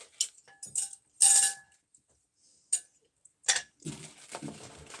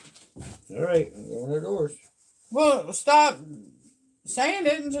 All right, I'm going indoors. Well, stop saying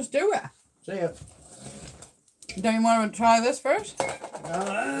it and just do it. See ya. Don't you want to try this first?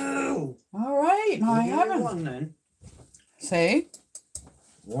 No. All right, no, I Give me haven't. one then. See?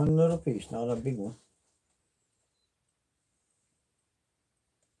 One little piece, not a big one.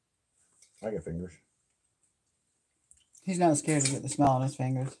 I got fingers. He's not scared to get the smell on his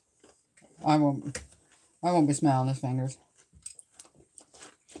fingers. I won't be smelling his fingers.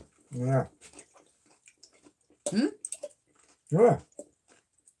 Yeah. Hmm? Yeah.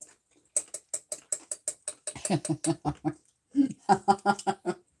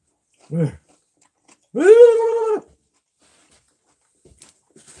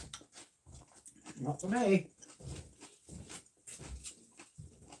 Not for me.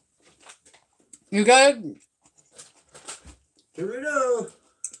 You good? Toodaloo.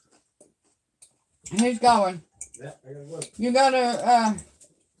 He's going. Yeah, I gotta go. You gotta,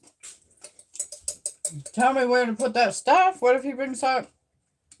 tell me where to put that stuff. What if he brings out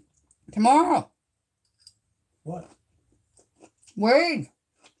tomorrow? What? Wade.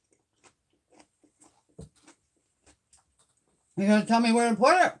 You gotta tell me where to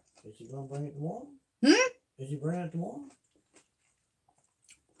put it. Is he gonna bring it tomorrow? Did you bring it tomorrow?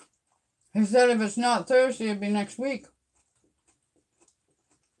 He said if it's not Thursday, it'd be next week.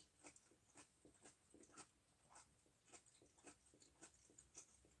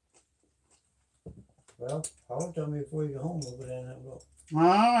 Well, Paul told me before you go home, we'll go down that road. All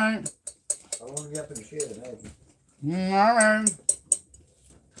right. I want to get up in the shed and have you. All right.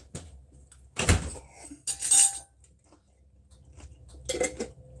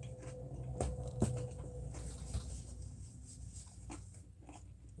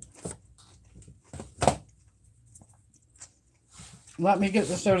 Let me get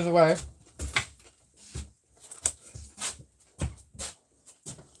this out of the way.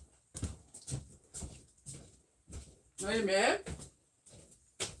 Wait a minute.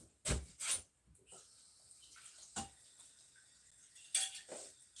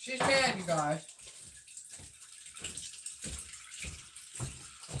 She's mad, you guys.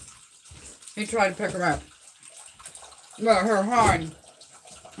 He tried to pick her up. Well,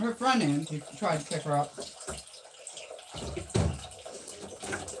 her front end, he tried to pick her up.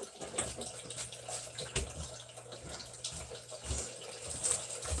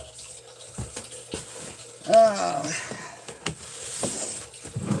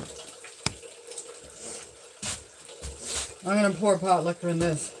 I'm going to pour pot liquor in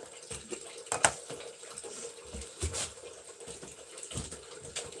this.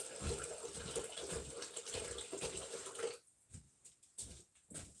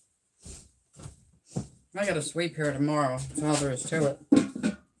 I got to sweep here tomorrow. That's all there is to it.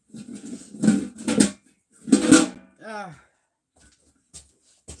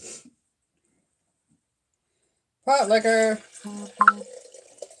 Pot liquor.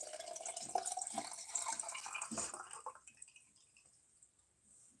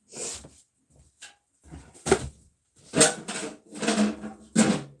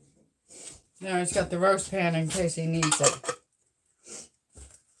 Now he's got the roast pan in case he needs it.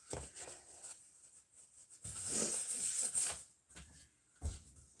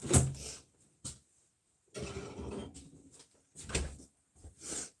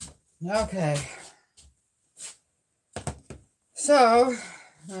 Okay. So,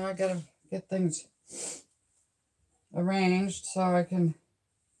 now I gotta get things arranged so I can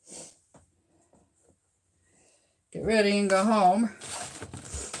get ready and go home.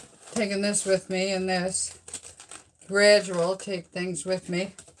 Taking this with me and this. Gradual, take things with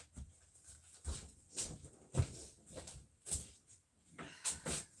me.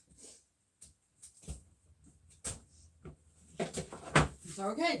 It's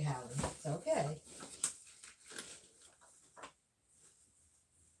okay, Callie. It's okay.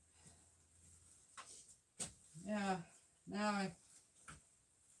 Yeah, now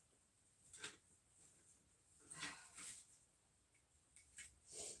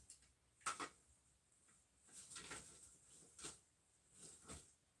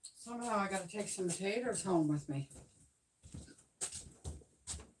somehow I gotta take some potatoes home with me.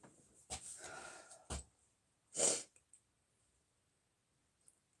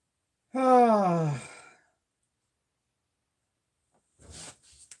 Oh.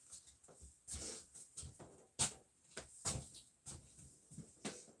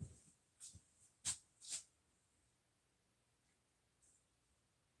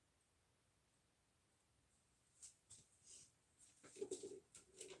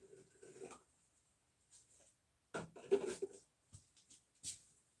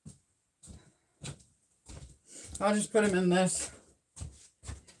 I'll just put them in this.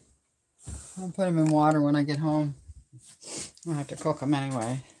 I'll put them in water when I get home. I'll have to cook them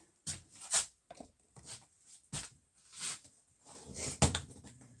anyway.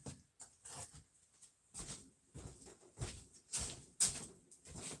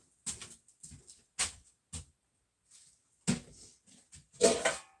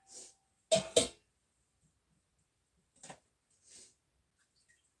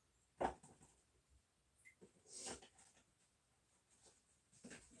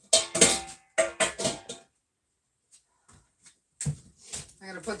 I'm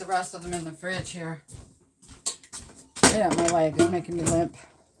going to put the rest of them in the fridge here. Yeah, my leg is making me limp.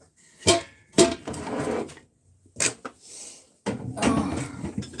 Oh.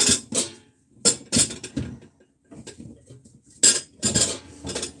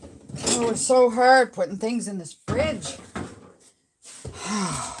 Oh, it's so hard putting things in this fridge.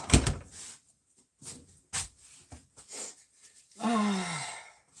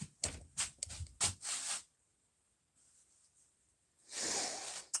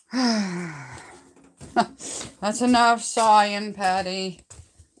 That's enough sighing, Patty.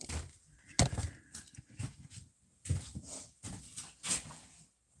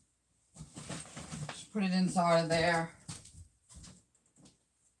 put it inside of there.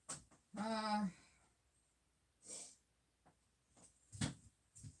 All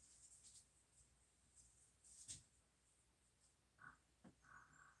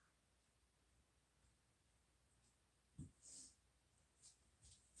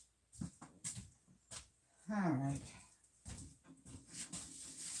right.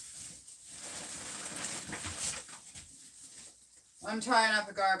 I'm tying up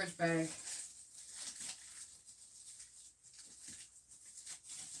a garbage bag.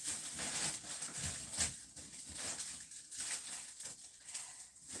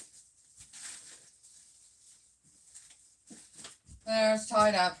 There, it's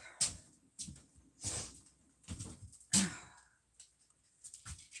tied up.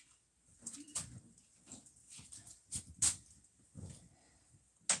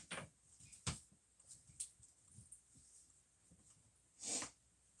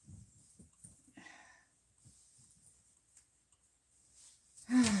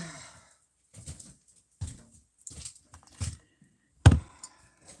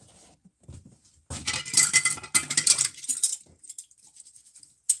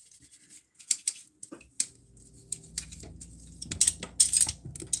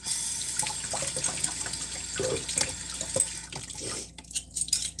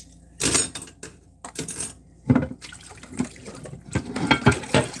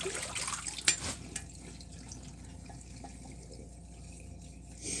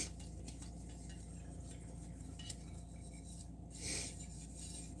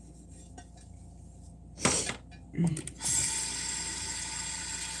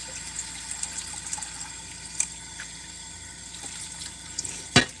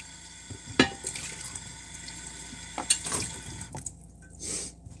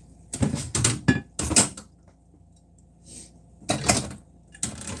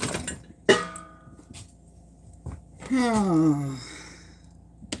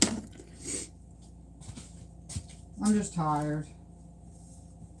 I'm just tired.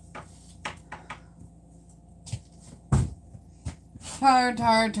 Tired.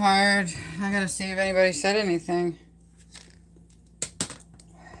 I gotta see if anybody said anything.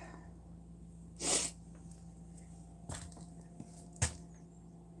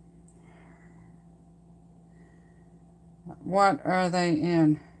 What are they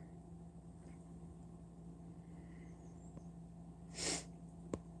in?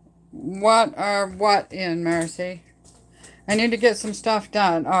 What in, Mercy? I need to get some stuff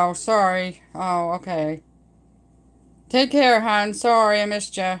done. Oh, sorry. Oh, okay. Take care, hon. Sorry, I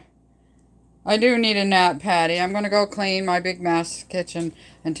missed you. I do need a nap, Patty. I'm going to go clean my big mess kitchen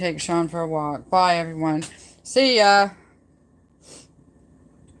and take Sean for a walk. Bye, everyone. See ya.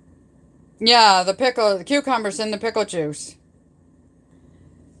 Yeah, the cucumber's in the pickle juice.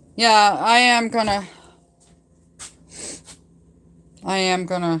 Yeah, I am gonna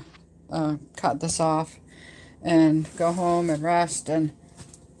cut this off and go home and rest and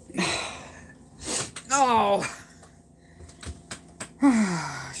oh,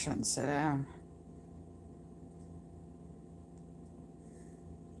 I shouldn't sit down.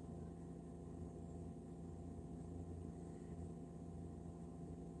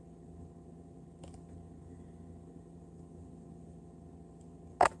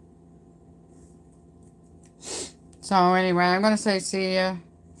 So anyway, I'm going to say see ya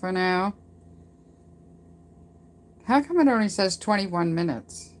for now. How come it only says 21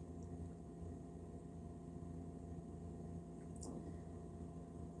 minutes?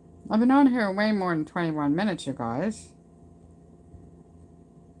 I've been on here way more than 21 minutes, you guys.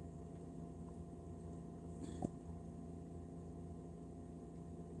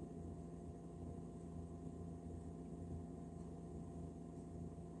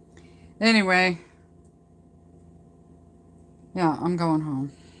 Anyway. Yeah, I'm going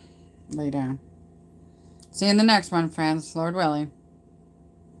home. Lay down. See you in the next one, friends. Lord willing.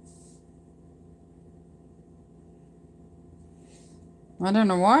 I don't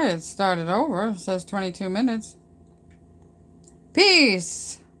know why it started over. It says 22 minutes.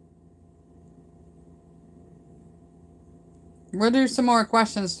 Peace! We'll do some more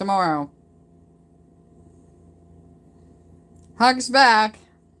questions tomorrow. Hugs back.